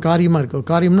உலகம் ஒரு காரியமாக இருக்குது.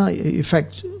 காரியம்னா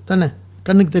எஃபெக்ட்ஸ் தானே,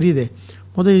 கண்ணுக்கு தெரியுதே.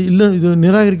 முதல் இல்லை இது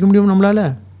நிராகரிக்க முடியும் நம்மளால்,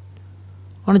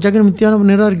 ஆனால் ஜெகன் மித்தியான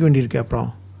நிராகரிக்க வேண்டியிருக்கு. அப்புறம்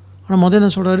ஆனால் முதல்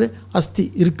என்ன சொல்கிறாரு, அஸ்தி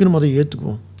இருக்குன்னு முதல்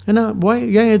ஏற்றுக்குவோம். ஏன்னா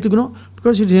ஏன் ஏற்றுக்கணும்,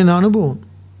 பிகாஸ் இட்ஸ் என் அனுபவம்,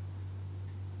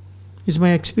 it's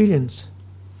my experience.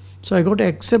 So I quote to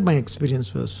accept my experience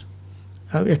first.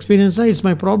 எக்ஸ்பீரியன்ஸ்னால் it's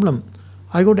my problem,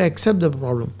 I quote to accept the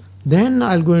problem, then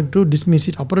I will going to dismiss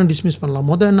it. அப்புறம் டிஸ்மிஸ் பண்ணலாம்.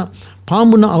 முதல் என்ன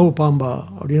பாம்புன்னா பாம்பா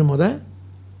அப்படின்னு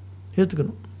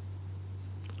ஏற்றுக்கணும்.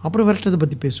 அப்புறம் விரட்டுறதை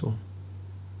பற்றி பேசுவோம்.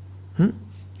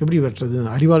 எப்படி வெட்டுறது,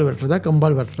 அறிவால் வெட்டுறதா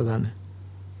கம்பால் வெட்டுறதான்னு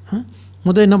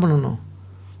முதல் என்ன பண்ணணும்.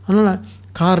 அதனால்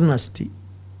காரண அஸ்தி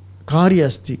காரிய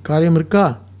அஸ்தி, காரியம் இருக்கா,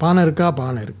 பானை இருக்கா,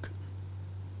 பானை இருக்குது.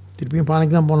 திருப்பியும்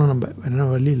பானைக்கு தான் போனோம் நம்ம, வேற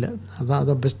வழி இல்லை.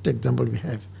 அதான் பெஸ்ட் எக்ஸாம்பிள் வி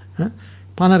ஹேவ்.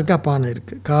 பானை இருக்கா, பானை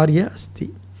இருக்குது, காரிய அஸ்தி.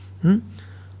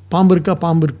 பாம்பு இருக்கா,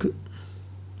 பாம்பு இருக்குது.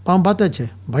 பாம்பு பார்த்தாச்சே,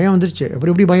 பயம் வந்துருச்சு.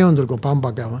 எப்படி பயம் வந்திருக்கும் பாம்பு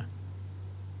பார்க்காம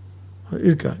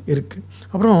இருக்கா, இருக்குது.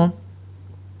 அப்புறம்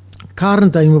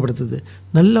காரணத்தை அறிமுகப்படுத்துது.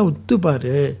 நல்லா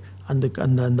ஒத்துப்பார், அந்த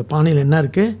அந்த அந்த பானையில் என்ன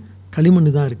இருக்குது, களிமண்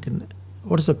தான் இருக்குன்னு.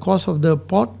 What is the cause of the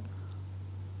பாட்,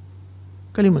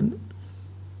 களிமண்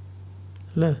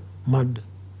இல்லை, மட்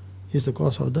is the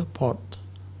cause of the பாட்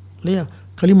இல்லையா,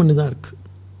 களிமண் தான் இருக்குது.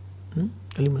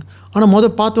 களிமண்.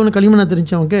 ஆனால் பார்த்தோன்னே களிமண்ணை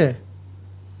தெரிஞ்சவங்க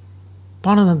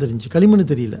பானை தான் தெரிஞ்சு,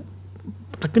 களிமண் தெரியல.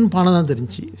 டக்குன்னு பானை தான்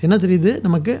தெரிஞ்சு. என்ன தெரியுது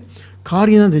நமக்கு,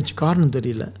 காரியம் தான் தெரிஞ்சு, காரணம்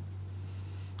தெரியல.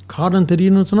 காரணம்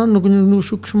தெரியணும்னு சொன்னால் இன்னும்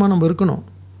சூக்ஷ்மமாக நம்ம இருக்கணும்.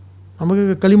 நமக்கு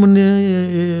களிமண்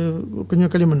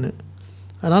கொஞ்சம் களிமண்,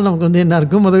 அதனால் நமக்கு என்ன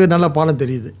இருக்கும், நல்லா பாலம்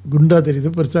தெரியுது, குண்டாக தெரியுது,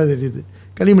 பெருசாக தெரியுது.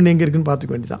 களிமண் எங்கே இருக்குதுன்னு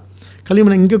பார்த்துக்க வேண்டியதான்.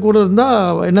 களிமண் இங்கே கூட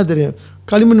இருந்தால் என்ன தெரியும்,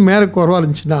 களிமண் மேலே குறவாக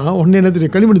இருந்துச்சுன்னா ஒன்று என்ன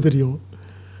தெரியும், களிமண் தெரியும்.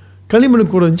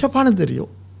 களிமண் கூட இருந்துச்சா பானை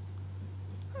தெரியும்.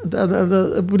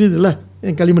 அது புரியுதுல்ல,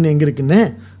 களிமண் எங்கே இருக்குன்னு.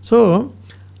 ஸோ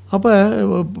அப்போ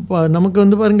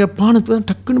நமக்கு பாருங்கள், பானை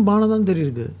டக்குன்னு பானை தான்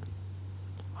தெரியுது.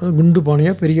 அது குண்டு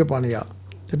பானையா பெரிய பானையா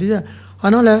தெரியுதா.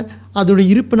 அதனால் அதோடைய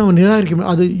இருப்பை நம்ம நிராகரிக்க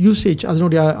முடியும். அது யூசேஜ்,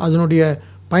 அதனுடைய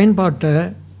பயன்பாட்டை,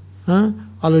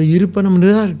 அதோடைய இருப்பை நம்ம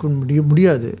நிராகரிக்க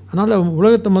முடியாது. அதனால்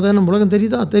உலகத்தை நம்ம உலகம்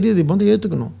தெரியுது, இப்போ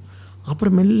ஏற்றுக்கணும்.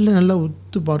 அப்புறம் மெல்ல நல்லா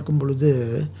உத்து பார்க்கும் பொழுது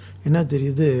என்ன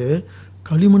தெரியுது,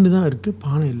 களிமண் தான் இருக்குது,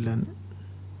 பானை இல்லைன்னு.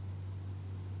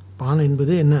 பானை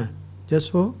என்பது என்ன,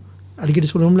 ஜஸ்ட் அடிக்கடி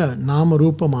சொல்லுவோம்ல, நாம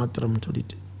ரூப மாத்திரம்னு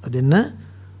சொல்லிட்டு. அது என்ன,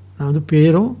 நான் வந்து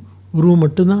பேரும் உருவம்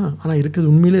மட்டும்தான், ஆனால்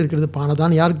இருக்கிறது உண்மையிலே இருக்கிறது பானை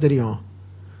தான். யாருக்கு தெரியும்?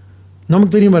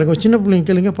 நமக்கு தெரியுமா இருக்கும். சின்ன பிள்ளைங்க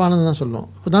கேளுங்க, பானை தான் சொல்லும்.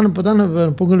 இப்போ தான்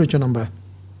பொங்கல் வச்சோம், நம்ம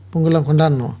பொங்கல்லாம்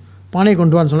கொண்டாடணும். பானையை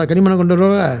கொண்டு வான்னு சொன்னால் கனிமனை கொண்டு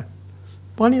வருவா,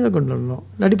 பானையை தான் கொண்டு வரணும்,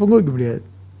 இல்லாட்டி பொங்கல் வைக்க முடியாது.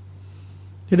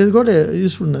 It is God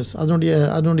usefulness.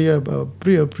 அதனுடைய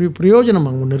பிரயோஜனம்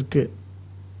அங்கே ஒன்று இருக்குது.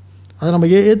 அதை நம்ம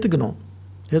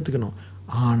ஏற்றுக்கணும்.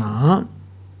 ஆனால்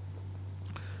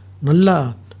நல்லா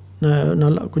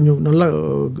கொஞ்சம் நல்லா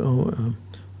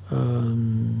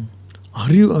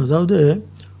அறிவு, அதாவது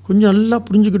கொஞ்சம் நல்லா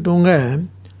புரிஞ்சுக்கிட்டவங்க,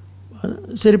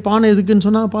 சரி பானை எதுக்குன்னு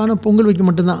சொன்னால், பானை பொங்கல் வைக்க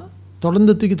மட்டும்தான்,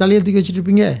 தொடர்ந்து தலையை தூக்கி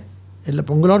வச்சுட்ருப்பீங்க, இல்லை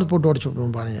பொங்கலோடு போட்டு உடச்சி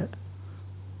விடுவோம் பானையை,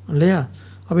 இல்லையா?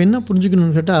 அப்போ என்ன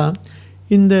புரிஞ்சுக்கணும்னு கேட்டால்,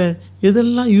 இந்த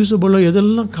எதெல்லாம் யூஸபிளோ,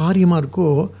 எதெல்லாம் காரியமாக இருக்கோ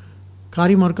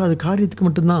அது காரியத்துக்கு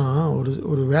மட்டும்தான்,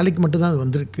 ஒரு வேலைக்கு மட்டும்தான் அது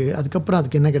வந்திருக்கு. அதுக்கப்புறம்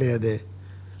அதுக்கு என்ன கிடையாது,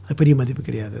 அது பெரிய மதிப்பு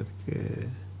கிடையாது அதுக்கு.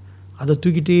 அதை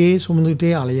தூக்கிட்டே சுமந்துக்கிட்டே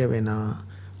அலைய வேணாம்,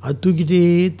 அது தூக்கிட்டே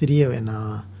தெரிய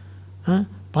வேணாம்.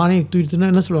 பானையை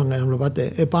தூக்கிட்டுனா என்ன சொல்லுவாங்க, நம்மளை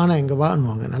பார்த்து பானை எங்கே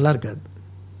வான்னுவாங்க, நல்லா இருக்காது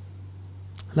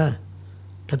இல்லை?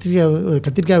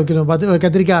 கத்திரிக்காய் வைக்கிறவங்க பார்த்து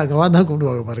கத்திரிக்காய் அங்கே வா தான்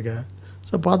கூப்பிடுவாங்க பாருங்க.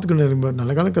 ஸோ பார்த்துக்கணும், ரொம்ப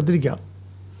நல்ல காலம் கத்திரிக்காய்.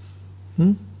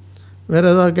 வேறு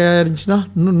ஏதாவது இருந்துச்சுன்னா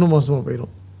இன்னும் மோசமாக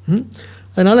போயிடும்.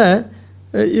 அதனால்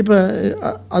இப்போ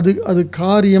அது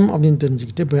காரியம் அப்படின்னு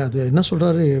தெரிஞ்சுக்கிட்டு, இப்போ அது என்ன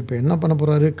சொல்கிறாரு, இப்போ என்ன பண்ண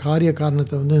போகிறாரு, காரிய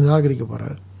காரணத்தை வந்து நிராகரிக்க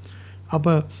போகிறாரு.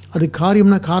 அப்போ அது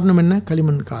காரியம்னா காரணம் என்ன,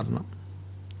 களிமண் காரணம்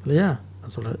இல்லையா?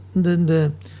 நான் சொல்கிறது இந்த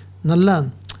நல்லா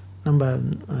நம்ம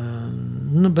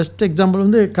இன்னும் பெஸ்ட் எக்ஸாம்பிள்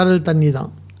வந்து கடல் தண்ணி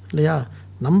தான் இல்லையா?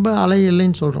 நம்ம அலை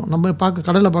இல்லைன்னு சொல்கிறோம், நம்ம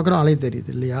கடலை பார்க்குறோம், அலை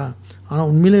தெரியுது இல்லையா? ஆனால்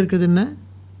உண்மையில் இருக்கிறது என்ன,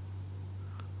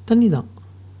 தண்ணி தான்.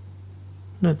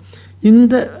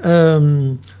 இந்த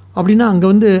அப்படின்னா அங்கே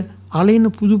வந்து அலைன்னு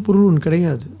புது பொருள் ஒன்று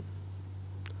கிடையாது,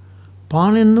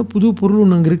 பானைன்னு புது பொருள்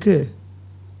ஒன்று அங்கே இருக்குது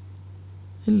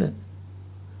இல்லை.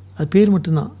 அது பேர்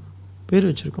மட்டும்தான், பேர்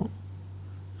வச்சுருக்கோம்,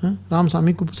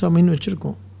 ராமசாமி குப்புசாமின்னு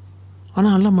வச்சுருக்கோம்.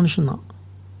 ஆனால் எல்லாம் மனுஷன்தான்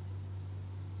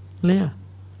இல்லையா?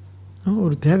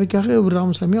 ஒரு தேவைக்காக ஒரு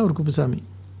ராமசாமி, ஒரு குப்புசாமி.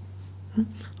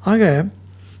 ஆக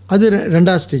அது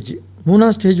ரெண்டாவது ஸ்டேஜ்.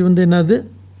 மூணாவது ஸ்டேஜ் வந்து என்னது,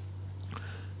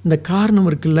 இந்த காரணம்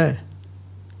இருக்குல்ல,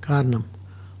 காரணம்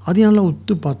அதையும் நல்லா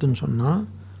உத்து பார்த்துன்னு சொன்னால்,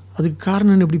 அதுக்கு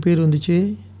காரணம் எப்படி பேர் வந்துச்சு,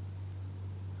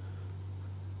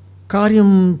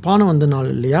 காரியம் பானை வந்த நாள்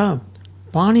இல்லையா?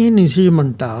 பானையே நிச்சயம்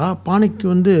பண்ணிட்டா, பானைக்கு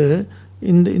வந்து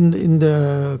இந்த இந்த இந்த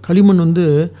களிமண் வந்து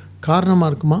காரணமாக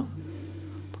இருக்குமா?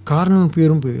 காரணம்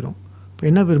பேரும் போயிடும். இப்போ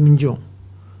என்ன பேர் மிஞ்சம்,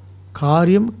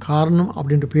 காரியம் காரணம்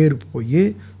அப்படின்ற பேர் போய்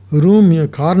வெறும்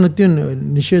காரணத்தையும்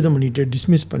நிஷேதம் பண்ணிவிட்டு,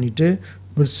 டிஸ்மிஸ் பண்ணிவிட்டு,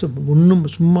 ஒன்றும்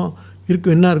சும்மா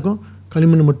இருக்கும், என்ன இருக்கும்,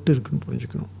 களிமண் மட்டும் இருக்குன்னு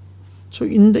புரிஞ்சுக்கணும். ஸோ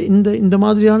இந்த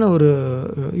மாதிரியான ஒரு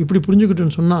இப்படி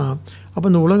புரிஞ்சுக்கிட்டோன்னு சொன்னால், அப்போ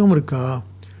இந்த உலகம் இருக்கா,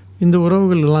 இந்த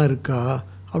உறவுகள்லாம் இருக்கா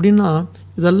அப்படின்னா,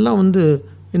 இதெல்லாம் வந்து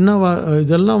என்னவா,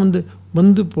 இதெல்லாம்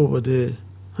வந்து போவது,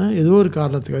 ஏதோ ஒரு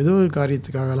காரணத்துக்காக, ஏதோ ஒரு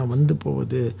காரியத்துக்காகலாம் வந்து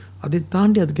போவது. அதை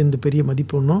தாண்டி அதுக்கு எந்த பெரிய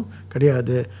மதிப்பு ஒன்றும்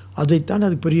கிடையாது, அதை தாண்டி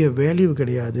அதுக்கு பெரிய வேல்யூ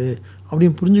கிடையாது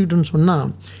அப்படின்னு புரிஞ்சுக்கிட்டோன்னு சொன்னால்,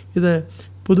 இதை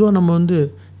பொதுவாக நம்ம வந்து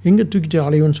எங்கே தூக்கிட்டு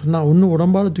அலையோன்னு சொன்னால், ஒன்று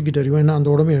உடம்பால் தூக்கிட்டு அறிவோம், ஏன்னா அந்த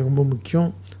உடம்பு எனக்கு ரொம்ப முக்கியம்,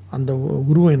 அந்த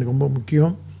உருவம் எனக்கு ரொம்ப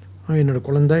முக்கியம், என்னோடய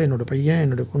குழந்தை, என்னோடய பையன்,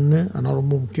 என்னோடய பொண்ணு, அதனால்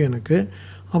ரொம்ப முக்கியம் எனக்கு.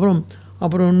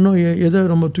 அப்புறம் இன்னும் எதை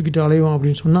ரொம்ப தூக்கிட்டு அலைவோம்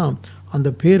அப்படின்னு சொன்னால், அந்த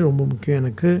பேர் ரொம்ப முக்கியம்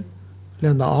எனக்கு, இல்லை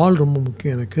அந்த ஆள் ரொம்ப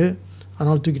முக்கியம் எனக்கு,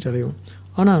 அதனால் தூக்கிட்டு அலைவோம்.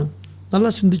 ஆனால் நல்லா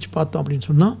சிந்திச்சு பார்த்தோம் அப்படின்னு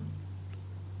சொன்னால்,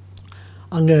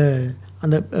 அங்கே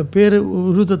அந்த பேர்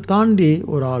உருவத்தை தாண்டி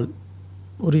ஒரு ஆள்,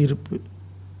 ஒரு இருப்பு,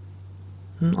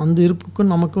 அந்த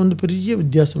இருப்புக்கும் நமக்கு வந்து பெரிய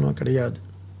வித்தியாசமாக கிடையாது.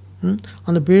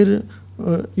 அந்த பேர்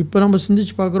இப்போ நம்ம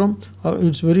சிந்திச்சு பார்க்குறோம்,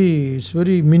 it's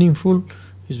very meaningful,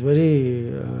 it's very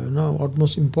what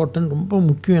most important, ரொம்ப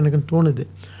முக்கியம் எனக்குன்னு தோணுது.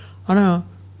 ஆனால்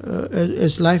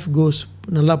எஸ் லைஃப் கோஸ்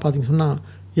நல்லா பார்த்திங்க சொன்னால்,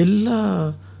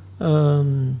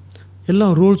 எல்லா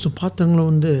ரோல்ஸும்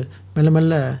பாத்திரங்களும் வந்து மெல்ல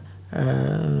மெல்ல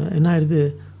என்ன ஆயிடுது,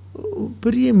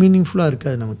 பெரிய மீனிங்ஃபுல்லாக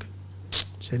இருக்காது நமக்கு.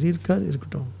 சரி இருக்காது,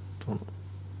 இருக்கட்டும் தோணும்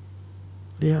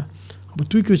இல்லையா? அப்போ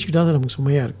தூக்கி வச்சுக்கிட்டா தான் நமக்கு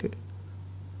சுமையாக இருக்குது.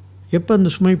 எப்போ அந்த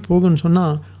சுமை போகுன்னு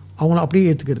சொன்னால், அவங்கள அப்படியே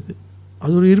ஏற்றுக்கிறது,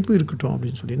 அது ஒரு இருப்பு இருக்கட்டும்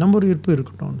அப்படின்னு சொல்லி, நம்ம ஒரு இருப்பு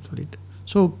இருக்கட்டும்னு சொல்லிட்டு.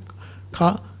 ஸோ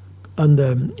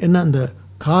அந்த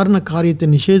காரண காரியத்தை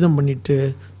நிஷேதம் பண்ணிவிட்டு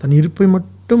தன் இருப்பை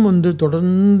மட்டும் வந்து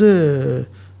தொடர்ந்து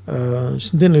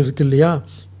சிந்தனை இருக்குது இல்லையா?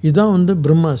 இதுதான் வந்து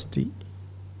பிரம்ம அஸ்தி.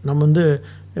 நம்ம வந்து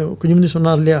கொஞ்சம் முந்தி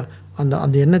சொன்னார் இல்லையா,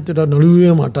 அந்த எண்ணத்திட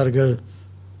நழுவவே மாட்டார்கள்,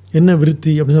 என்ன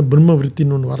விருத்தி அப்படின்னு பிரம்ம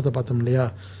விருத்தின்னு ஒன்று வார்த்தை பார்த்தோம் இல்லையா?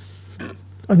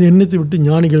 அந்த எண்ணத்தை விட்டு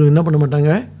ஞானிகள் என்ன பண்ண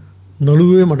மாட்டாங்க,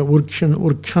 நழுவவே மாட்டாங்க.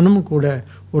 ஒரு க்ஷணம் கூட,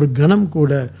 ஒரு கணம்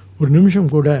கூட, ஒரு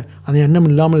நிமிஷம் கூட அந்த எண்ணம்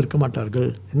இல்லாமல் இருக்க மாட்டார்கள்.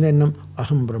 எந்த எண்ணம்?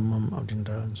 அகம் பிரம்மம்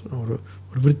அப்படின்ற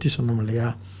ஒரு விருத்தி சொன்னோம் இல்லையா.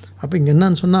 அப்போ இங்கே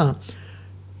என்னன்னு சொன்னால்,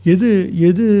 எது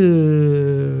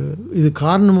இது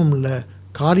காரணமும் இல்லை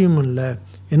காரியமும் இல்லை.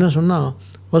 என்ன சொன்னால்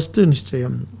வஸ்து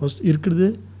நிச்சயம், இருக்கிறது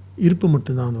இருப்பு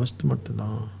மட்டும்தான், அந்த வஸ்து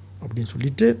மட்டும்தான் அப்படின்னு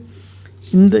சொல்லிட்டு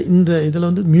இந்த இதில்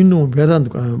வந்து மீண்டும் வேதாந்த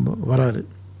வராரு.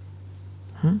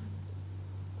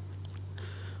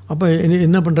 அப்போ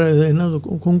என்ன பண்ணுறாரு, என்ன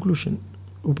கொன்க்ளூஷன்,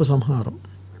 உபசம்ஹாரம்.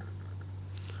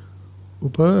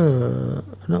 இப்போ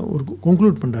ஒரு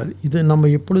கொன்க்ளூட் பண்ணுறாரு. இதை நம்ம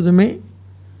எப்பொழுதுமே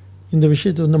இந்த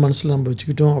விஷயத்தை வந்து மனசில் நம்ம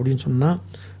வச்சுக்கிட்டோம் அப்படின்னு சொன்னால்,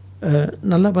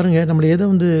 நல்லா பாருங்கள், நம்மளை எதை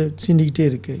வந்து சீண்டிக்கிட்டே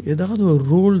இருக்குது, ஏதாவது ஒரு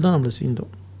ரோல் தான் நம்மளை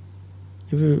சீந்தோம்.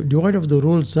 If you divide of the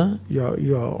roles தான்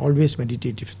யூ ஆர் ஆல்வேஸ்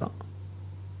மெடிடேட்டிவ் தான்.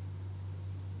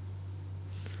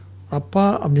 அப்பா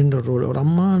அப்படின்ற ரோல், ஒரு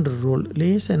அம்மான்ற ரோல்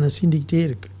லேசாக என்ன சீண்டிக்கிட்டே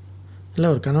இருக்குது. இல்லை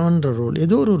ஒரு கணவன்ற ரோல்,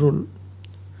 ஏதோ ஒரு ரோல்.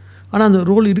 ஆனால் அந்த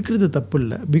ரோல் இருக்கிறது தப்பு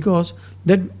இல்லை. பிகாஸ்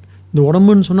தட் இந்த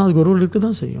உடம்புன்னு சொன்னால் அதுக்கு ஒரு ரோல் இருக்க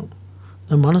தான் செய்யும்.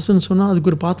 இந்த மனசுன்னு சொன்னால்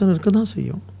அதுக்கு ஒரு பாத்திரம் இருக்க தான்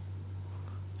செய்யும்.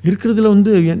 இருக்கிறதுல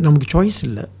வந்து நமக்கு சாய்ஸ்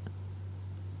இல்லை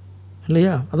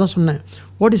இல்லையா. அதான் சொன்னேன்,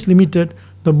 what is limited,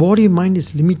 the body mind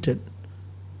is limited.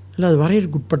 இல்லை, அது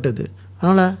வரையறைக்கு உட்பட்டது.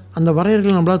 அதனால் அந்த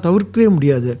வரையறைகளை நம்மளால் தவிர்க்கவே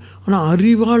முடியாது. ஆனால்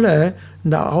அறிவால்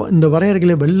இந்த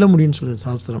வரையறைகளை வெல்ல முடியும்னு சொல்லுது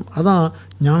சாஸ்திரம். அதான்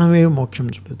ஞானமே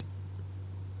மோட்சம்னு சொல்லுது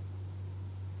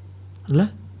இல்லை.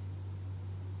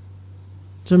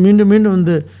 ஸோ மீண்டும்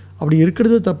வந்து அப்படி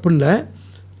இருக்கிறது தப்பு இல்லை.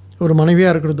 ஒரு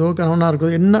மனைவியாக இருக்கிறதோ கணவனாக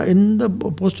இருக்கிறதோ எந்த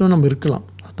போஸ்ட்டும் நம்ம இருக்கலாம்,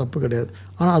 அது தப்பு கிடையாது.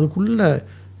 ஆனால் அதுக்குள்ளே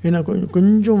ஏன்னா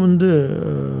கொஞ்சம் வந்து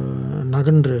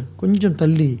நகன்று கொஞ்சம்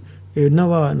தள்ளி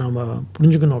என்னவா நாம்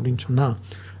புரிஞ்சுக்கணும் அப்படின்னு சொன்னால்,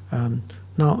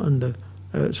 நான் இந்த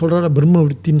சொல்கிற பிரம்ம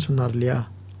விருத்தின்னு சொன்னார் இல்லையா,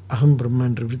 அகம்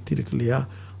பிரம்மன்ற விருத்தி இருக்கு இல்லையா,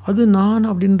 அது நான்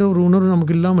அப்படின்ற ஒரு உணர்வு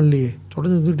நமக்கு இல்லாமல் இல்லையே,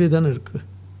 தொடர்ந்து இருந்துகிட்டே தானே இருக்குது.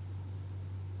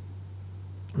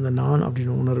 அந்த நான்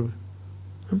அப்படின்ற உணர்வு,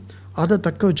 அதை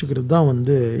தக்க வச்சுக்கிறது தான்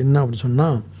வந்து என்ன அப்படின்னு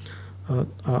சொன்னால்,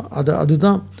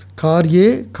 அதுதான்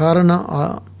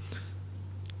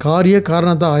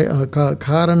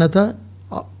காரணத்தை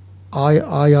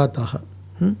ஆயாத்தாக.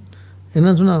 என்ன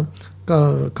சொன்னால்,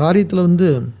 காரியத்தில் வந்து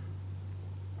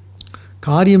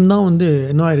காரியம்தான் வந்து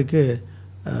என்னவா இருக்குது,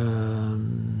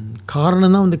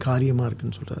 காரணம்தான் வந்து காரியமாக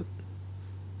இருக்குதுன்னு சொல்கிறார்.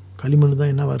 களிமண்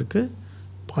தான் என்னவா இருக்குது,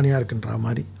 பானையாக இருக்குன்ற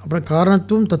மாதிரி. அப்புறம்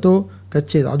காரணத்துவம் தத்தோ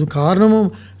கச்சேது, அது காரணமும்.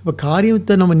 இப்போ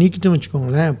காரியத்தை நம்ம நீக்கிட்டோம்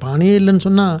வச்சுக்கோங்களேன், பானையே இல்லைன்னு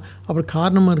சொன்னால் அப்புறம்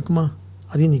காரணமாக இருக்குமா,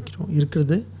 அதையும் நீக்கிட்டோம்.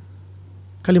 இருக்கிறது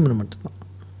களிமண் மட்டும்தான்.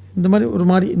 இந்த மாதிரி ஒரு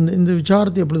மாதிரி இந்த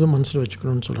விசாரத்தை எப்பொழுதும் மனசில்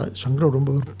வச்சுக்கணும்னு சொல்கிறார் சங்கரர். ரொம்ப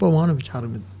விருப்பமான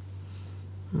விசாரம் இது,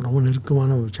 ரொம்ப நெருக்கமான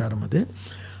ஒரு விசாரம் அது.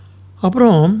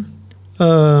 அப்புறம்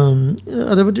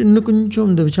அதை பற்றி இன்னும் கொஞ்சம்,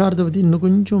 இந்த விசாரத்தை பற்றி இன்னும்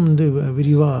கொஞ்சம் வந்து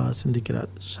விரிவாக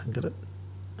சிந்திக்கிறார் சங்கரர்.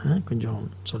 கொஞ்சம்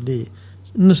சொல்லி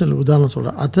இன்னும் சில உதாரணம்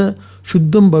சொல்கிறார். அத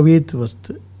சுத்தம் பவேத்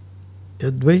வஸ்து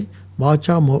யத்வை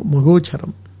வாச்சா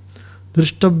மகோச்சரம்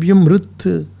திருஷ்டவியம் மிருத்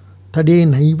தடே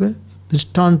நைவ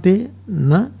திருஷ்டாந்தே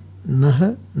நக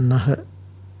நக.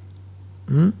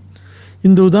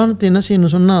 இந்த உதாரணத்தை என்ன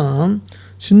செய்யணும் சொன்னால்,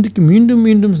 மீண்டும்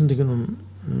மீண்டும் சிந்திக்கணும்.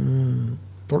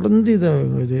 தொடர்ந்து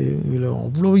இதில்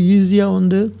அவ்வளோ ஈஸியாக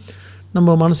வந்து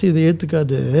நம்ம மனசு இதை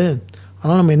ஏற்றுக்காது.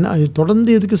 ஆனால் நம்ம என்ன தொடர்ந்து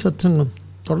எதுக்கு சத்சங்கம்,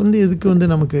 தொடர்ந்து எதுக்கு வந்து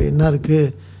நமக்கு என்ன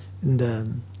இருக்குது, இந்த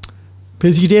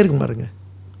பேசிக்கிட்டே இருக்கும் பாருங்க,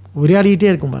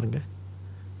 உரையாடிக்கிட்டே இருக்கும் பாருங்க.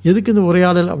 எதுக்கு இந்த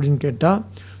உரையாடல் அப்படின்னு கேட்டால்,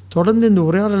 தொடர்ந்து இந்த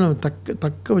உரையாடலை நம்ம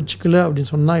தக்க வச்சுக்கல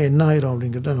அப்படின்னு சொன்னால் என்ன ஆயிரும்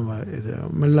அப்படின்னு கேட்டால், நம்ம இது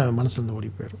மெல்ல மனசுலேருந்து ஓடி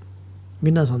போயிடும்,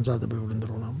 மீனா சம்சாரத்தை போய்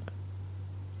விழுந்துருவோம் நாம்.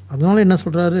 அதனால் என்ன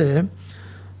சொல்கிறாரு,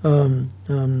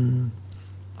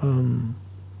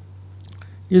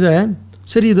 இதை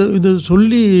சரி இது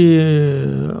சொல்லி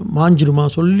மாஞ்சிருமா,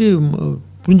 சொல்லி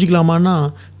புரிஞ்சிக்கலாமான்னா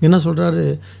என்ன சொல்கிறாரு,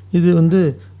 இது வந்து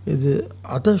இது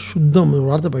அத சுத்தம்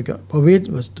வார்த்தை பைக்க பவேட்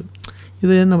வஸ்து.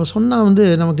 இது நம்ம சொன்னால் வந்து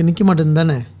நமக்கு நிற்க மாட்டேன்னு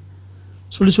தானே,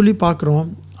 சொல்லி பார்க்குறோம்,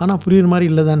 ஆனால் புரியுற மாதிரி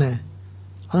இல்லை தானே.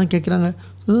 அதான் கேட்குறாங்க,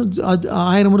 அது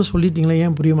 1000 முறை சொல்லிட்டீங்களே,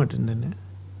 ஏன் புரிய மாட்டேன்னு.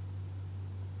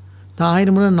 நான்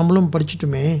 1000 முறை நம்மளும்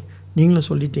படிச்சுட்டுமே, நீங்களும்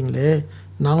சொல்லிட்டீங்களே,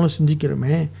 நாங்களும்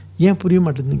சிந்திக்கிறோமே, ஏன் புரிய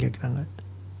மாட்டேன்னு கேட்குறாங்க.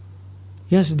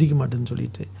 ஏன் சிந்திக்க மாட்டேன்னு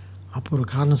சொல்லிட்டு. அப்போ ஒரு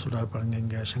காரணம் சொல்கிறார் பாருங்க,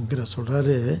 இங்கே சங்கரர்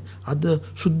சொல்கிறாரு, அது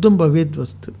சுத்தம் பவேத்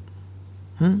வஸ்து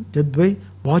யத்வை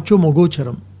வாச்சோ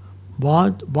மகோச்சரம்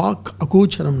வாக்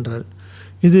அகோச்சரம்ன்றார்.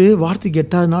 இது வார்த்தைக்கு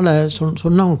எட்டாதனால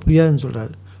சொன்னால் அவங்களுக்கு புரியாதுன்னு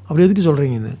சொல்கிறாரு. அப்படி எதுக்கு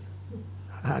சொல்கிறீங்கன்னு,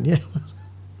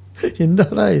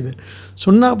 என்னடா இது,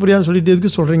 சொன்னால் புரியாது சொல்லிட்டு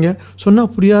எதுக்கு சொல்கிறீங்க,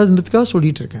 சொன்னால் புரியாதுன்றதுக்காக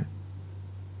சொல்லிகிட்டு இருக்கேன்.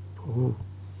 ஓ,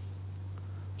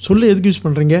 சொல்ல எதுக்கு யூஸ்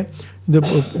பண்ணுறீங்க, இந்த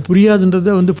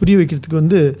புரியாதுன்றதை வந்து புரிய வைக்கிறதுக்கு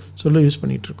வந்து சொல்ல யூஸ்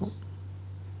பண்ணிகிட்ருக்கோம்.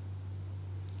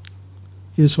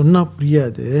 இது சொன்னால்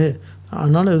புரியாது,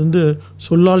 அதனால் இது வந்து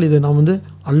சொல்லால் இதை நாம் வந்து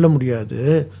அள்ள முடியாது,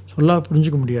 சொல்லால்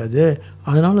புரிஞ்சிக்க முடியாது.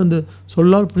 அதனால் வந்து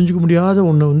சொல்லால் புரிஞ்சிக்க முடியாத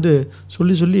ஒன்றை வந்து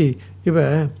சொல்லி சொல்லி இப்போ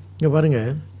இங்கே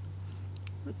பாருங்கள்,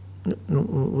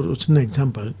 ஒரு சின்ன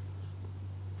எக்ஸாம்பிள்.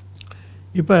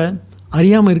 இப்போ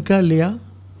அறியாமல் இருக்கா இல்லையா?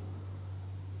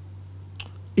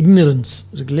 இக்னரன்ஸ்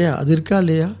இருக்கு இல்லையா? அது இருக்கா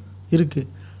இல்லையா? இருக்குது.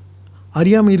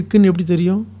 அறியாமல் இருக்குன்னு எப்படி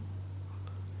தெரியும்?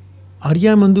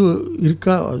 அறியாமல் வந்து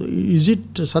இருக்கா, இஸ்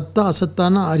இட் சத்தா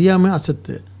அசத்தானா? அறியாமல்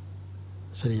அசத்து,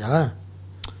 சரியா?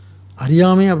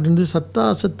 அறியாமை அப்படின்றது சத்தா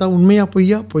அசத்தா, உண்மையா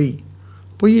பொய்யா? பொய்.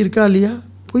 பொய் இருக்கா இல்லையா?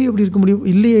 பொய் எப்படி இருக்க முடியும்?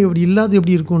 இல்லையே, எப்படி இல்லாத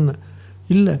எப்படி இருக்கும்னு.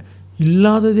 இல்லை,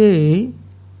 இல்லாததே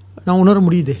நான் உணர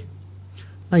முடியுதே.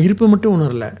 நான் இருப்பை மட்டும்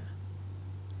உணரலை,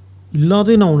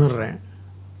 இல்லாதே நான் உணர்கிறேன்.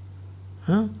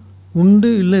 உண்டு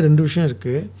இல்லை, ரெண்டு விஷயம்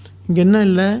இருக்குது. இங்கே என்ன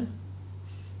இல்லை,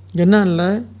 இங்கே என்ன இல்லை,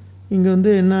 இங்கே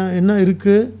வந்து என்ன என்ன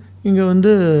இருக்குது, இங்கே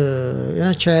வந்து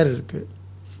ஏன்னா சேர் இருக்குது.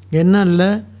 இங்கே என்ன இல்லை,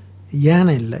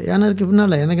 யானை இல்லை. யானை இருக்குது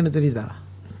பின்னால், எனக்கு என்ன தெரியுதா?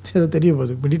 அதை தெரிய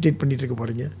போகுது. மெடிடேட் பண்ணிகிட்டு இருக்க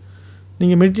போகிறீங்க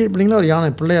நீங்கள். மெடிடேட் பண்ணிங்களா, ஒரு யானை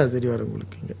பிள்ளையார் தெரிவார்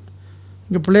உங்களுக்கு.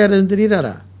 இங்கே பிள்ளையார் எதுவும்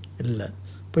தெரியுறாரா? இல்லை.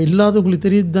 இப்போ இல்லாத உங்களுக்கு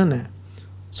தெரியுது தானே.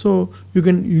 So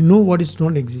you know what is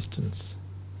not existence,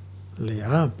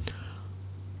 இல்லையா?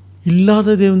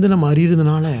 இல்லாததை வந்து நம்ம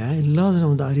அறியறதுனால,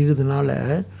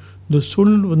 இந்த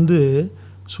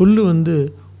சொல்லு வந்து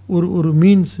ஒரு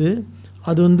மீன்ஸு.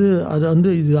 அது வந்து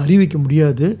இது அறிவிக்க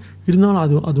முடியாது,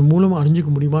 இருந்தாலும் அது மூலமாக அறிஞ்சிக்க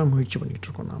முடியுமான்னு முயற்சி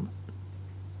பண்ணிகிட்ருக்கோம் நாம்.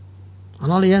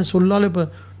 அதனால் ஏன் சொல்லால் இப்போ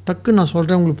டக்குன்னு நான்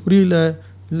சொல்கிறேன் உங்களுக்கு புரியல,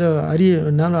 இல்லை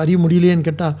என்னால் அறிய முடியலையேன்னு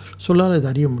கேட்டால் சொல்லால் இது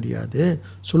அறிய முடியாது.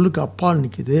 சொல்லுக்கு அப்பால்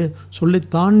நிற்கிது. சொல்லை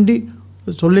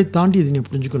தாண்டி இது நீ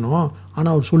புரிஞ்சுக்கணும்.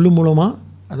 ஆனால் ஒரு சொல்லு மூலமாக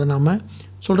அதை நாம்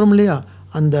சொல்கிறோம் இல்லையா?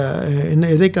 அந்த என்ன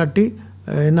எதை காட்டி,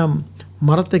 என்ன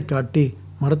மரத்தை காட்டி,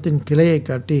 மரத்தின் கிளையை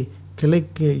காட்டி,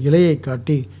 கிளைக்கு இலையை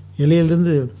காட்டி,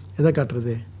 இலையிலேருந்து எதை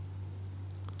காட்டுறது?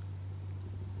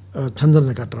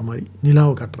 சந்திரனை காட்டுற மாதிரி,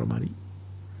 நிலாவை காட்டுற மாதிரி.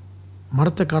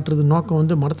 மரத்தை காட்டுறது நோக்கம்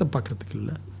வந்து மரத்தை பார்க்குறதுக்கு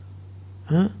இல்லை,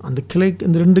 அந்த கிளைக்கு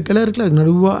இந்த ரெண்டு கிளை இருக்குல்ல, அது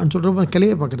நடுவான்னு சொல்கிறப்ப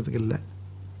கிளையை பார்க்குறதுக்கு இல்லை.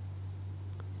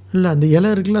 அந்த இலை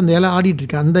இருக்குல்ல, அந்த இலை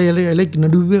ஆடிட்டுருக்கு, அந்த இலைக்கு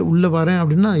நடுவே உள்ளே வரேன்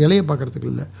அப்படின்னா இலையை பார்க்குறதுக்கு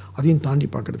இல்லை, அதையும் தாண்டி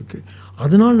பார்க்குறதுக்கு.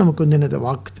 அதனால் நமக்கு வந்து என்னது,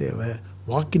 வாக்கு தேவை.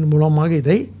 வாக்கின் மூலமாக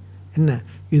இதை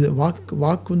இது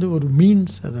வாக்கு வந்து ஒரு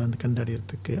மீன்ஸ் அதை வந்து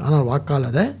கண்டறியறதுக்கு. ஆனால் வாக்கால்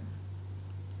அதை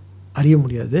அறிய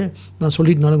முடியாது. நான்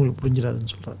சொல்லிட்டனால உங்களுக்கு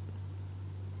புரிஞ்சிடாதுன்னு சொல்கிறேன்.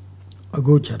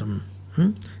 அகோச்சரம்.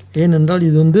 ஏனென்றால்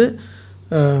இது வந்து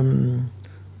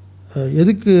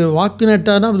எதுக்கு வாக்கு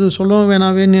நட்டானா இது சொல்ல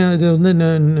வேணாவேன்னு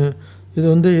இது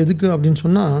வந்து எதுக்கு அப்படின்னு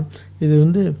சொன்னால், இது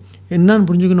வந்து என்னான்னு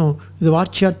புரிஞ்சுக்கணும். இது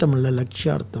வாட்சியார்த்தம் இல்லை,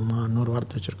 லட்சியார்த்தமாக இன்னொரு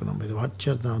வார்த்தை வச்சுருக்கணும். இது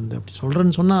வாட்சியார்த்தம் வந்து அப்படி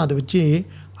சொல்கிறேன்னு சொன்னால் அதை வச்சு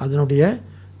அதனுடைய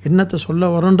எண்ணத்தை சொல்ல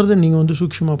வரோன்றதை நீங்கள் வந்து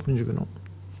சூக்ஷ்மமாக புரிஞ்சுக்கணும்.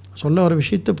 சொல்ல வர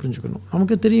விஷயத்தை புரிஞ்சுக்கணும்.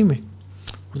 நமக்கு தெரியுமே,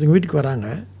 ஒருத்தங்க வீட்டுக்கு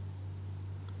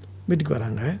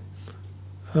வராங்க,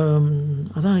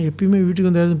 அதான் எப்பயுமே வீட்டுக்கு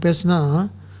வந்து எதுவும் பேசினா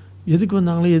எதுக்கு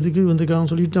வந்தாங்களோ எதுக்கு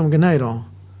வந்திருக்காங்கன்னு சொல்லிட்டு நமக்கு என்ன ஆயிரும்,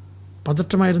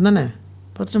 பதற்றமாயிரும் தானே,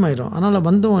 பதற்றமாயிரும். அதனால்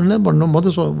வந்தவன் என்ன பண்ணணும்,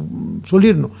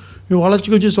 சொல்லிடணும். இவன் வளர்ச்சி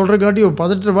கழிச்சு சொல்கிற காட்டி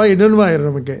பதற்றமா என்னென்னு ஆயிரும்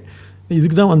நமக்கு.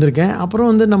 இதுக்கு தான் வந்திருக்கேன். அப்புறம்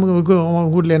வந்து நமக்கு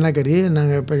அவங்க வீட்டில் என்ன கறி,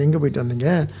 நாங்கள் இப்போ எங்கே போயிட்டு வந்தீங்க,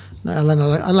 எல்லாம்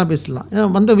நல்லா அதெல்லாம் பேசலாம். ஏன்னா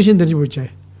வந்த விஷயம் தெரிஞ்சு போச்சே,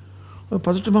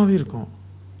 பதற்றமாகவே இருக்கும்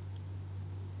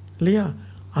இல்லையா?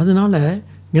 அதனால்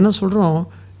என்ன சொல்கிறோம்,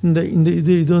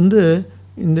 இது வந்து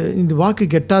இந்த வாக்கு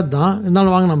கெட்டாது தான்,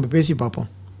 இருந்தாலும் வாங்க நம்ம பேசி பார்ப்போம்.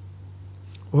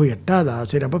 ஓ எட்டாதா,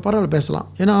 சரி அப்போ பரவாயில்ல பேசலாம்.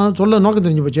 ஏன்னா சொல்ல நோக்கம்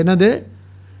தெரிஞ்சு போச்சு. என்னது,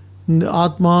 இந்த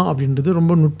ஆத்மா அப்படின்றது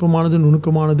ரொம்ப நுட்பமானது,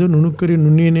 நுணுக்கமானது, நுணுக்கறி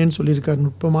நுண்ணியனேன்னு சொல்லியிருக்காரு,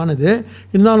 நுட்பமானது.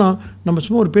 இருந்தாலும் நம்ம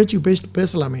சும்மா ஒரு பேச்சுக்கு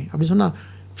பேசலாமே அப்படின்னு சொன்னால்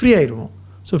ஃப்ரீ ஆயிடுவோம்.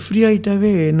 ஸோ ஃப்ரீ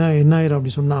ஆகிட்டாவே என்ன ஆயிரும்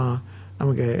அப்படின்னு சொன்னால்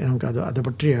நமக்கு அதை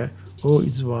பற்றிய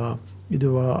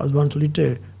இதுவா அதுவான்னு சொல்லிட்டு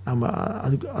நம்ம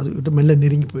அதுக்கிட்ட மெல்ல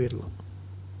நெருங்கி போயிடலாம்.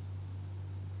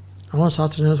 ஆனால்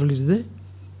சாஸ்திரம் என்ன சொல்லிடுது,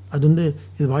 அது வந்து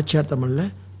இது வாட்சியார்த்தம் அல்ல,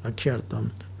 லட்சியார்த்தம்.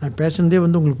 நான் பேசுனதே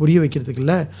வந்து உங்களுக்கு புரிய வைக்கிறதுக்கு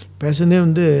இல்லை, பேசுனதே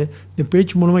வந்து இந்த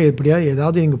பேச்சு மூலமாக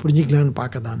ஏதாவது நீங்கள் புரிஞ்சிக்கலான்னு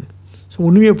பார்க்க தான். ஸோ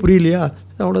ஒன்றுமே புரியலையா,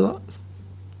 அவ்வளோதான்,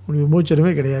 உனக்கு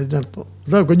விமோச்சனமே கிடையாதுன்னு அர்த்தம்.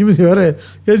 அதான் கொஞ்சம் வேறு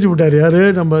ஏசி விட்டார் யார்,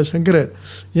 நம்ம சங்கரர்.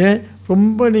 ஏன்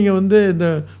ரொம்ப நீங்கள் வந்து இந்த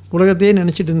உலகத்தையே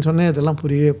நினச்சிட்டுன்னு சொன்னேன், இதெல்லாம்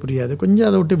புரியவே புரியாது. கொஞ்சம்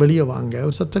அதை விட்டு வெளியே வாங்க,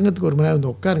 ஒரு சத்சங்கத்துக்கு ஒரு மணி நேரம்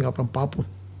வந்து உட்காருங்க, அப்புறம் பார்ப்போம்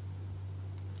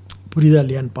புரியுதா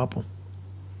இல்லையான்னு பார்ப்போம்.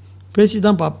 பேசி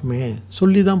தான் பார்ப்போமே,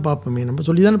 சொல்லி தான் பார்ப்போமே, நம்ம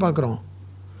சொல்லி தானே பார்க்குறோம்,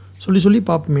 சொல்லி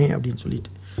பார்ப்போமே அப்படின்னு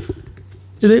சொல்லிட்டு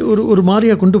இதை ஒரு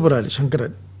மாதிரியாக கொண்டு போகிறாரு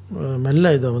சங்கரர்.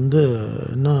 மெல்ல இதை வந்து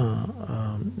என்ன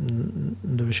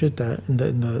இந்த விஷயத்தை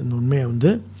இந்த உண்மையை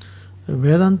வந்து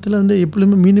வேதாந்தத்தில் வந்து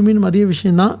எப்பொழுதுமே மீண்டும் அதே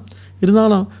விஷயந்தான்.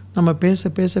 இருந்தாலும் நம்ம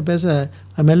பேச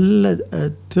மெல்ல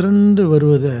திரண்டு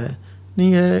வருவதை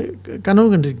நீங்கள் கனவு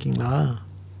கண்டிருக்கீங்களா?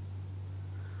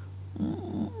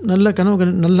 நல்ல கனவு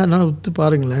நல்லா நல்லா ஒத்து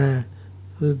பாருங்களேன்.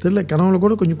 அது தெரியல, கனவுல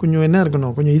கூட கொஞ்சம் என்ன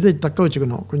இருக்கணும், கொஞ்சம் இதை தக்க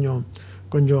வச்சுக்கணும்,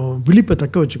 கொஞ்சம் விழிப்பை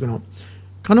தக்க வச்சுக்கணும்.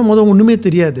 கனவு ஒன்றுமே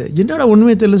தெரியாது, என்னடா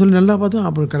ஒன்றுமே தெரியல சொல்லி நல்லா பார்த்தா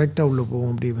அப்புறம் கரெக்டாக உள்ளே போவோம்.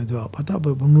 அப்படியே மெதுவாக பார்த்தா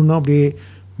அப்போ ஒன்றுன்னா அப்படியே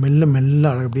மெல்ல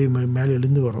அப்படியே மேலே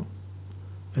எழுந்து வரும்.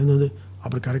 எழுந்து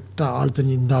அப்புறம் கரெக்டாக ஆள்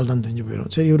தெரிஞ்சு இந்த ஆள் தான் தெரிஞ்சு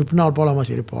போயிடும். சரி ஒரு பின்னால் போகலாமா,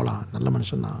 சரி போகலாம், நல்ல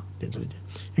மனுஷன் தான் அப்படின்னு சொல்லிட்டு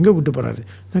எங்கே கூப்பிட்டு போகிறாரு,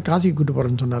 நான் காசிக்கு கூப்பிட்டு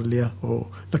போகிறேன்னு சொன்னார் இல்லையா, ஓ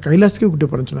இல்லை கைலாசத்துக்கே கூப்பிட்டு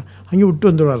போகிறேன்னு சொன்னேன், அங்கே விட்டு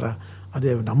வந்துடுவாரா, அது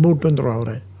நம்ம விட்டு வந்துடுவோம்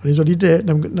அவரை அப்படின்னு சொல்லிட்டு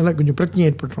நமக்கு நல்லா கொஞ்சம் பிரச்சனை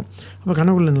ஏற்பட்டுரும். அப்போ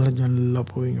கனவுல நல்லா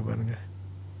போவீங்க பாருங்கள்.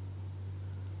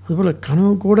 அதுபோல்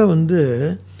கனவு கூட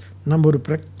நம்ம ஒரு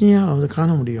பிரச்சனையாக அதை காண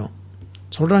முடியும்.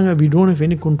 சொல்கிறாங்க we don't have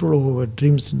any control over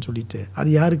ட்ரீம்ஸ்ன்னு சொல்லிட்டு. அது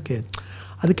யாருக்கு,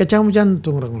 அது கச்சாமச்சான்னு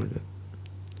தூங்குறவங்களுக்கு.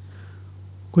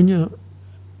 கொஞ்சம்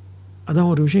அதான்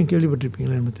ஒரு விஷயம்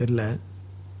கேள்விப்பட்டிருப்பீங்களா எனக்கு தெரியல,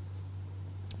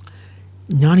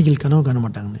 ஞானிகள் கனவு காண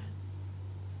மாட்டாங்கன்னு.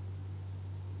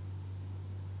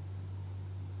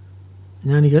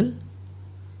 ஞானிகள்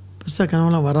பெருசாக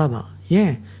கனவுலாம் வராதான்.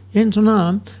 ஏன்னு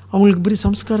சொன்னால் அவங்களுக்கு பெரிய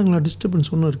சம்ஸ்காரங்களா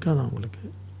டிஸ்டர்பன்ஸ் ஒன்றும் இருக்காது அவங்களுக்கு.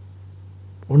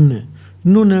 ஒன்று,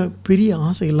 இன்னொன்று பெரிய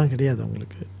ஆசைகள்லாம் கிடையாது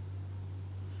அவங்களுக்கு.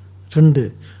 2,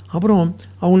 அப்புறம்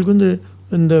அவங்களுக்கு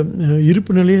இந்த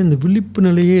இருப்பு நிலையே, இந்த விழிப்பு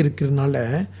நிலையே இருக்கிறதுனால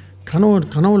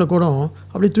கனவுல கூட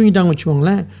அப்படியே தூங்கிட்டாங்க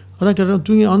வச்சுக்கோங்களேன். அதான் கேட்டால்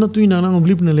தூங்கிட்டாங்கன்னா அவங்க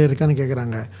விழிப்பு நிலையை இருக்கான்னு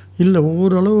கேட்குறாங்க. இல்லை,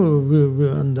 ஒவ்வொரு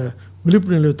அளவு அந்த விழிப்பு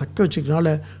நிலையை தக்க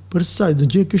வச்சுக்கிறதுனால பெருசாக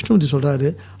இது கிருஷ்ணமூர்த்தி சொல்கிறாரு,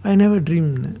 ஐ நெவர்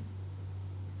ட்ரீம்னு,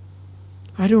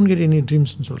 ஐ டோன்ட் கெட் எனி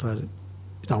ட்ரீம்ஸ்னு சொல்கிறாரு.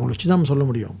 இது அவங்கள வச்சு தான் நம்ம சொல்ல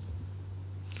முடியும்.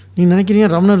 நீங்கள் நினைக்கிறீங்க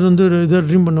ரமணர் ஒரு இதை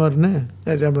ட்ரீம் பண்ணுவார்னு,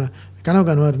 கனவு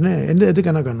காணுவார்னு. எது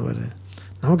கனவு காணுவார்?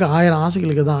 நமக்கு 1000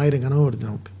 ஆசைகளுக்கு தான் 1000 கனவு வருது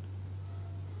நமக்கு.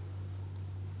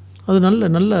 அது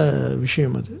நல்ல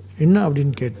விஷயம். அது என்ன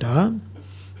அப்படின்னு கேட்டால்,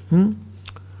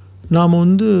 நாம்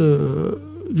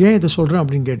ஏன் இதை சொல்கிறேன்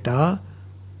அப்படின்னு கேட்டால்,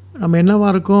 நம்ம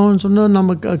என்னவாக இருக்கோம்னு சொன்னால்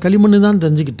நம்ம களிமண்ணு தான்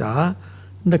தெரிஞ்சுக்கிட்டா,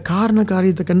 இந்த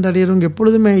காரியத்தை கண்டறியறவங்க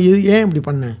எப்பொழுதுமே ஏன் இப்படி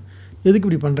பண்ணேன், எதுக்கு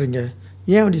இப்படி பண்ணுறீங்க,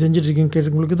 ஏன் அப்படி செஞ்சிட்ருக்கீங்கன்னு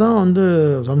கேட்டவங்களுக்கு தான்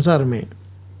சம்சாரமே.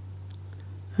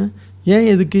 ஏன்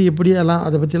எதுக்கு எப்படியெல்லாம்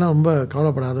அதை பற்றிலாம் ரொம்ப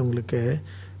கவலைப்படாதவங்களுக்கு,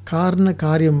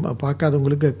 காரியம்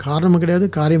பார்க்காதவங்களுக்கு காரணமும் கிடையாது,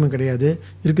 காரியமும் கிடையாது,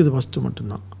 இருக்குது வஸ்து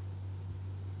மட்டும்தான்.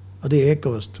 அது ஏக்க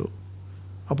வஸ்து.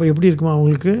 அப்போ எப்படி இருக்குமா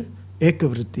அவங்களுக்கு? ஏக்க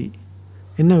விருத்தி.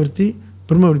 என்ன விருத்தி?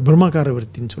 பிரம்மாக்கார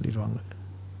விருத்தின்னு சொல்லிடுவாங்க.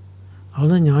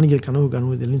 அதுதான் ஞானிகள் கனவு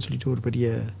காணுவதில்லைன்னு சொல்லிட்டு ஒரு பெரிய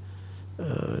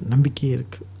நம்பிக்கையே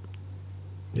இருக்குது.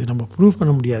 இது நம்ம ப்ரூவ்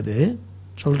பண்ண முடியாது,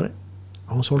 சொல்கிறேன்,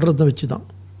 அவங்க சொல்கிறத வச்சு தான்.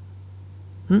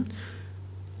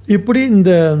 இப்படி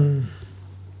இந்த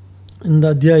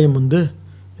அத்தியாயம்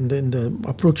இந்த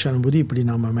அப்ரோக்ஷ அனுபூதி இப்படி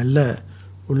நாம் மெல்ல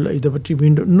உள்ள இதை பற்றி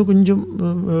மீண்டும் இன்னும் கொஞ்சம்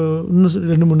இன்னும்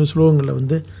 2-3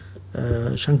 ஸ்லோகங்களில்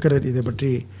சங்கரர் இதை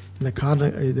பற்றி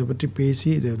இதை பற்றி பேசி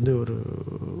இதை ஒரு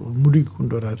முடிவுக்கு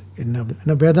கொண்டு வர்றார். என்ன அப்படி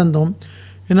ஏன்னா வேதாந்தம்,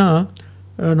 ஏன்னா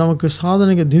நமக்கு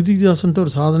சாதனைக்கு நிதிதாசன்ட்டு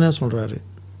ஒரு சாதனையாக சொல்கிறாரு,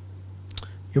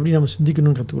 எப்படி நம்ம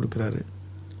சிந்திக்கணும்னு கற்றுக் கொடுக்குறாரு.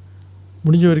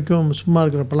 முடிஞ்ச வரைக்கும் சும்மா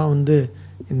இருக்கிறப்பெல்லாம்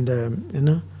இந்த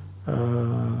என்ன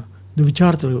இந்த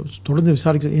விசாரத்தில் தொடர்ந்து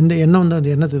விசாரிக்க, இந்த எண்ணம் அந்த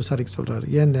எண்ணத்தை விசாரிக்க சொல்கிறாரு.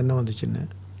 ஏன் இந்த எண்ணம் வந்துச்சுன்னு.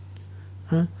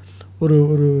 ஒரு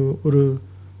ஒரு ஒரு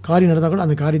காரியம் நடந்தால் கூட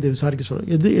அந்த காரியத்தை விசாரிக்க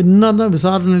சொல்கிறார். என்ன தான்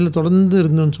விசாரணையில் தொடர்ந்து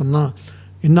இருந்தோன்னு சொன்னால்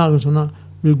என்ன ஆகுன்னு சொன்னால்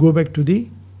will go back to the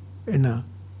என்ன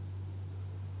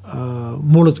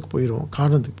மூலத்துக்கு போயிடுவோம்,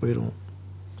 காரணத்துக்கு போயிடுவோம்.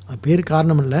 அது பேர்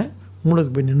காரணம் இல்லை,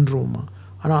 மூலத்துக்கு போய் நின்றுவோமா.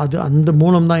 ஆனால் அந்த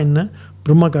மூலம் தான் என்ன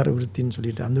பிரம்மக்கார விருத்தின்னு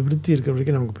சொல்லிட்டு, அந்த விருத்தி இருக்கிற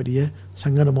வரைக்கும் நமக்கு பெரிய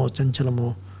சங்கடமோ சஞ்சலமோ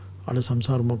அல்லது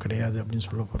சம்சாரமோ கிடையாது அப்படின்னு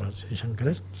சொல்ல போகிறார்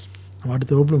ஸ்ரீசங்கரர். நம்ம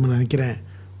அடுத்த வகுப்பில் நினைக்கிறேன்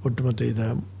ஒட்டுமொத்த இதை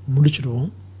முடிச்சுடுவோம்.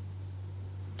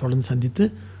 தொடர்ந்து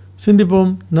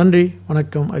சிந்திப்போம். நன்றி,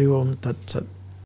 வணக்கம், அறிவோம், தத் சத்.